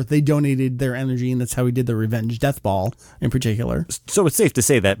people on Earth, they donated their energy, and that's how he did the Revenge Death Ball in particular. So it's safe to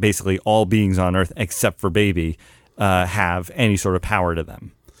say that basically all beings on Earth, except for Baby, have any sort of power to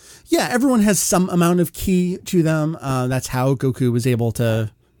them. Yeah, everyone has some amount of ki to them. That's how Goku was able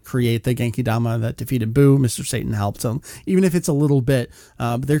to create the Genki Dama that defeated Boo. Mr. Satan helped. So even if it's a little bit,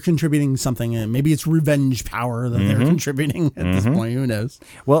 but they're contributing something, and maybe it's revenge power that they're contributing at this point. Who knows?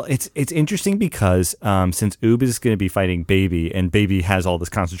 Well, it's interesting because since Oob is going to be fighting Baby, and Baby has all this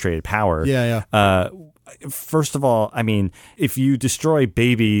concentrated power. first of all, I mean, if you destroy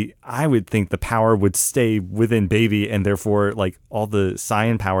Baby, I would think the power would stay within Baby, and therefore, like, all the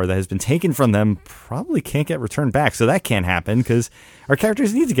Saiyan power that has been taken from them probably can't get returned back. So that can't happen because our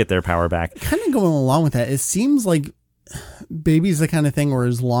characters need to get their power back. Kind of going along with that, it seems like Baby's the kind of thing where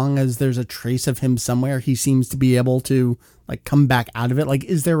as long as there's a trace of him somewhere, he seems to be able to, like, come back out of it. Like,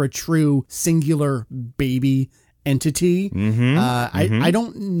 is there a true singular Baby entity? I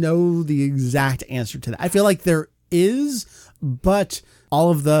don't know the exact answer to that. I feel like there is, but all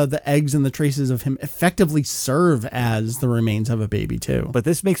of the eggs and the traces of him effectively serve as the remains of a Baby too. But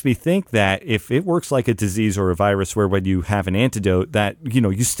this makes me think that if it works like a disease or a virus where when you have an antidote that, you know,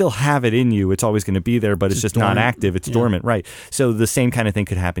 you still have it in you, it's always going to be there, but it's just dormant. Not active. It's dormant. Right. So the same kind of thing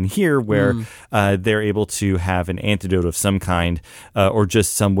could happen here where they're able to have an antidote of some kind or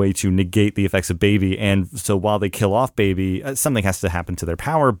just some way to negate the effects of Baby. And so while they kill off Baby, something has to happen to their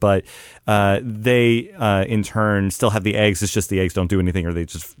power, but they in turn still have the eggs. It's just the eggs don't do anything, or they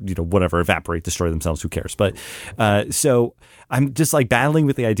just, you know, whatever, evaporate, destroy themselves, who cares? But so I'm just like battling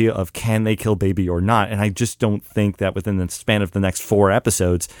with the idea of can they kill Baby or not? And I just don't think that within the span of the next 4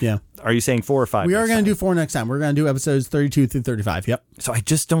 episodes. Yeah. Are you saying 4 or 5? We are going to do 4 next time. We're going to do episodes 32 through 35. Yep. So I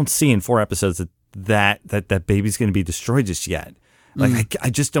just don't see in 4 episodes that Baby's going to be destroyed just yet. Like, I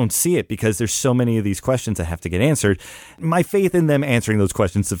just don't see it because there's so many of these questions that have to get answered. My faith in them answering those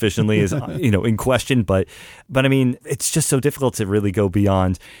questions sufficiently is, you know, in question. But I mean, it's just so difficult to really go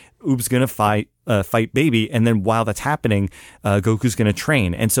beyond. Oob's going to fight Baby, and then while that's happening, Goku's going to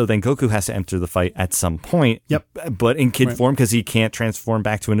train. And so then Goku has to enter the fight at some point. Yep. But in kid form, because he can't transform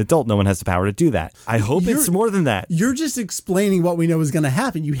back to an adult. No one has the power to do that. I hope it's more than that. You're just explaining what we know is going to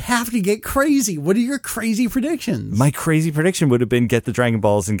happen. You have to get crazy. What are your crazy predictions? My crazy prediction would have been get the Dragon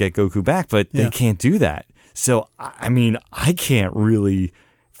Balls and get Goku back, but they can't do that. So, I mean, I can't really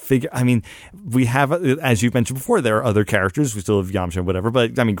I mean, we have, as you've mentioned before, there are other characters. We still have Yamcha, whatever.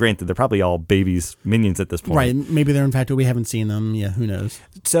 But I mean, granted, they're probably all Baby's minions at this point. Right. Maybe they're infected. We haven't seen them. Yeah. Who knows?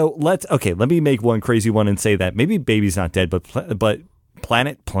 So let me make one crazy one and say that maybe Baby's not dead, but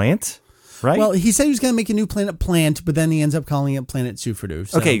Planet Plant. Right? Well, he said he was going to make a new Planet Plant, but then he ends up calling it Planet Sufuru.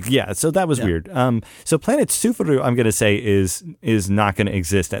 So. Okay, yeah, so that was weird. So Planet Sufuru, I'm going to say, is not going to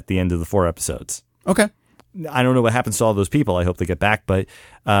exist at the end of the 4 episodes. Okay. I don't know what happens to all those people. I hope they get back, but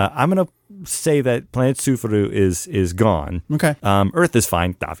I'm going to say that Planet Sufuru is gone. Okay. Earth is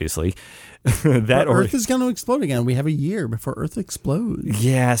fine, obviously. Earth is going to explode again. We have a year before Earth explodes.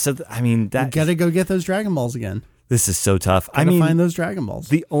 Yeah, so I mean, we got to go get those Dragon Balls again. This is so tough. Gotta find those Dragon Balls.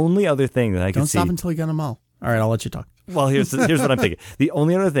 The only other thing that I can see. Don't stop until you get them all. All right, I'll let you talk. Well, here's what I'm thinking. The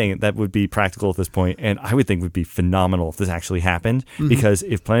only other thing that would be practical at this point, and I would think would be phenomenal if this actually happened, because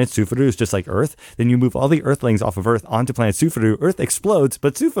if Planet Sufuru is just like Earth, then you move all the Earthlings off of Earth onto Planet Sufuru. Earth explodes,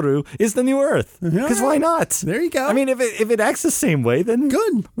 but Sufuru is the new Earth. Because why not? There you go. I mean, if it acts the same way, then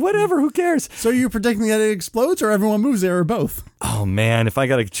good. Whatever, who cares? So you're predicting that it explodes, or everyone moves there, or both? Oh man, if I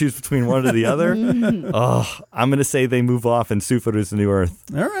got to choose between one or the other, I'm going to say they move off and Sufuru is the new Earth.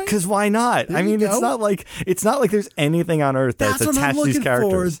 All right. Because why not? There I mean, it's not like there's anything on Earth that's attached to these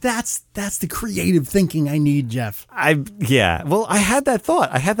characters. That's the creative thinking I need, Jeff. Well, I had that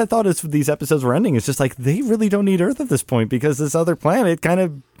thought. As these episodes were ending. It's just like they really don't need Earth at this point because this other planet kind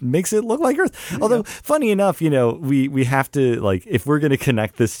of makes it look like Earth. Although, funny enough, you know, we have to, like, if we're going to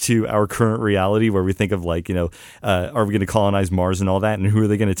connect this to our current reality where we think of, like, you know, are we going to colonize Mars and all that, and who are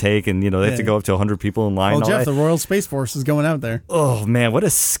they going to take, and, you know, they have to go up to 100 people in line. Well, Jeff, the Royal Space Force is going out there. Oh man, what a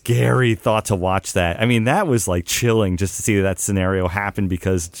scary thought to watch that. I mean, that was like chilling just to see that scenario happen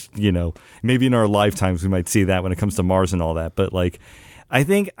because, you know, maybe in our lifetimes we might see that when it comes to Mars and all that, but like I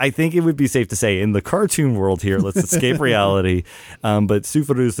think it would be safe to say in the cartoon world here, let's escape reality. But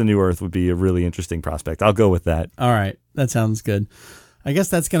Sufuru's the new Earth would be a really interesting prospect. I'll go with that. All right. That sounds good. I guess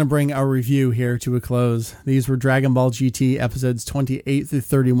that's going to bring our review here to a close. These were Dragon Ball GT episodes 28 through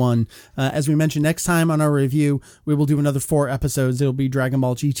 31. As we mentioned, next time on our review, we will do another 4 episodes. It'll be Dragon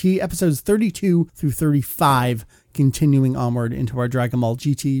Ball GT episodes 32 through 35, continuing onward into our Dragon Ball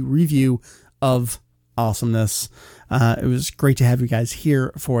GT review of awesomeness. It was great to have you guys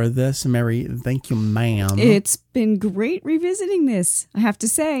here for this. Mary, thank you, ma'am. It's been great revisiting this, I have to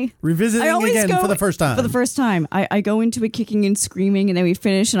say. Revisiting again for the first time. For the first time. I go into it kicking and screaming, and then we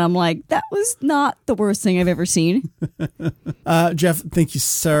finish, and I'm like, that was not the worst thing I've ever seen. Jeff, thank you,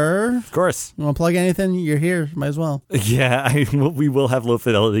 sir. Of course. You want to plug anything? You're here. Might as well. Yeah, we will have Low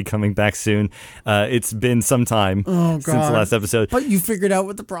Fidelity coming back soon. It's been some time since the last episode. But you figured out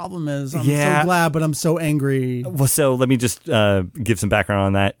what the problem is. I'm so glad, but I'm so angry. Well, So let me just give some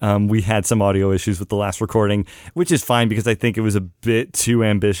background on that. We had some audio issues with the last recording, which is fine because I think it was a bit too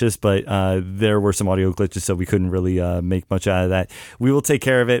ambitious, but there were some audio glitches, so we couldn't really make much out of that. We will take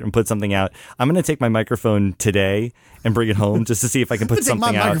care of it and put something out. I'm going to take my microphone today and bring it home just to see if I can put something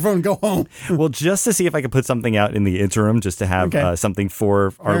out. Take my microphone and go home. Well, just to see if I can put something out in the interim, just to have something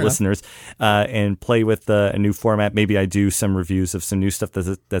for our listeners and play with a new format. Maybe I do some reviews of some new stuff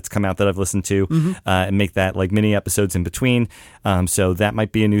that's come out that I've listened to and make that like mini episodes in between. So that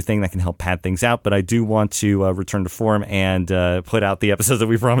might be a new thing that can help pad things out. But I do want to return to form and put out the episodes that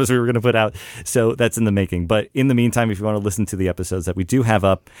we promised we were going to put out. So that's in the making. But in the meantime, if you want to listen to the episodes that we do have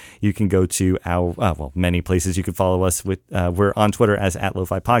up, you can go to our, many places you can follow us. We're on Twitter as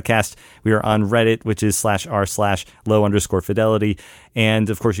 @Lo-Fi Podcast. We are on Reddit, which is /r/low_fidelity. And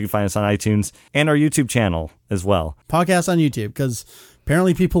of course, you can find us on iTunes and our YouTube channel as well. Podcast on YouTube, because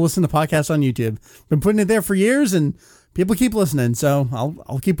apparently people listen to podcasts on YouTube. Been putting it there for years, and people keep listening, so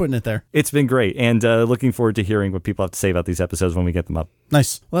I'll keep putting it there. It's been great, and looking forward to hearing what people have to say about these episodes when we get them up.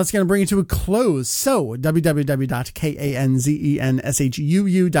 Nice. Well, that's going to bring it to a close. So,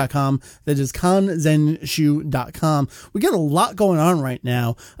 www.kanzenshuu.com. That is kanzenshu.com. We got a lot going on right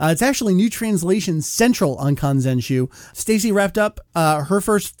now. It's actually New Translation Central on Kanzenshu. Stacy wrapped up her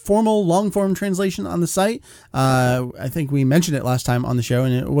first formal long-form translation on the site. I think we mentioned it last time on the show,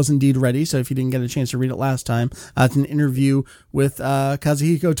 and it was indeed ready, so if you didn't get a chance to read it last time, it's an interview with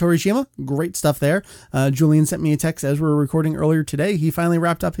Kazuhiko Torishima. Great stuff there. Julian sent me a text as we were recording earlier today. He finally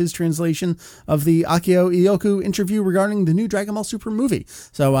wrapped up his translation of the Akio Ioku interview regarding the new Dragon Ball Super movie.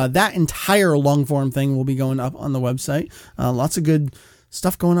 So that entire long form thing will be going up on the website. Lots of good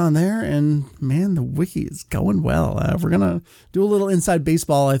stuff going on there, and man, the wiki is going well. We're gonna do a little inside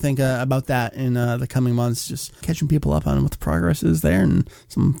baseball, I think, about that in the coming months, just catching people up on what the progress is there and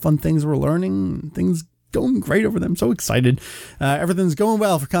some fun things we're learning, things going great over them. So excited. Everything's going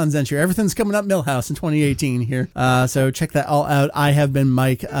well for Kanzenshu. Everything's coming up Millhouse in 2018 here. So check that all out. I have been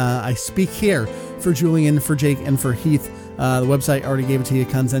Mike. I speak here for Julian, for Jake, and for Heath. The website, I already gave it to you,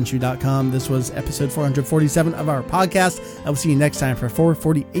 kanzenshu.com. This was episode 447 of our podcast. I will see you next time for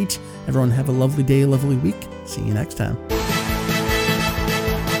 448. Everyone have a lovely day, lovely week. See you next time.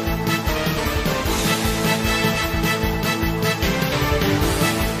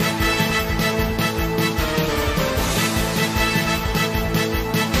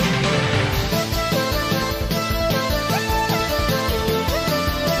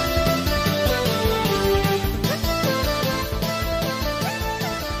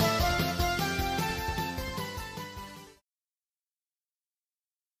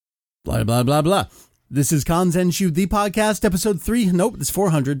 Blah, blah, blah, blah. This is Kanzenshu, the podcast, episode 3. Nope, it's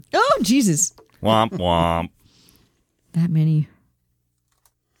 400. Oh, Jesus. Womp, womp. That many.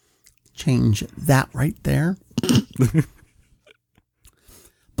 Change that right there.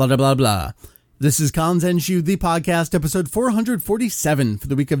 Blah, blah, blah, blah. This is Kanzenshu, the podcast, episode 447 for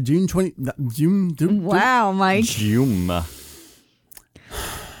the week of June 20... June. Wow, Mike. June.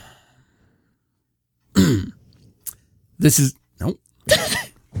 This is... Nope.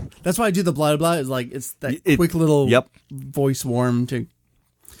 That's why I do the blah, blah, is like, it's that quick little voice warm to...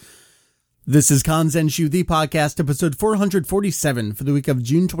 This is Kanzenshu, the podcast, episode 447 for the week of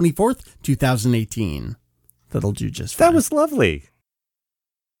June 24th, 2018. That'll do just fine. That was lovely.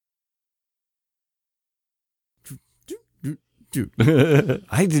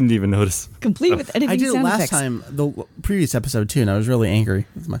 I didn't even notice. Complete with editing. I did it last effects. time, the previous episode too, and I was really angry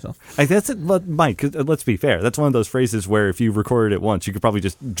with myself. That's it, Mike. Let's be fair. That's one of those phrases where if you recorded it once, you could probably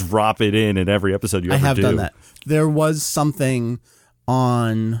just drop it in every episode you ever do. I have done that. There was something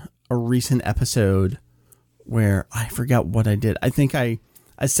on a recent episode where I forgot what I did. I think I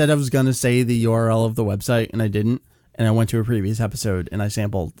said I was going to say the URL of the website, and I didn't. And I went to a previous episode and I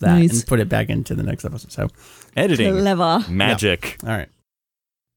sampled that and put it back into the next episode. So editing. Clever. Magic. Yeah. All right.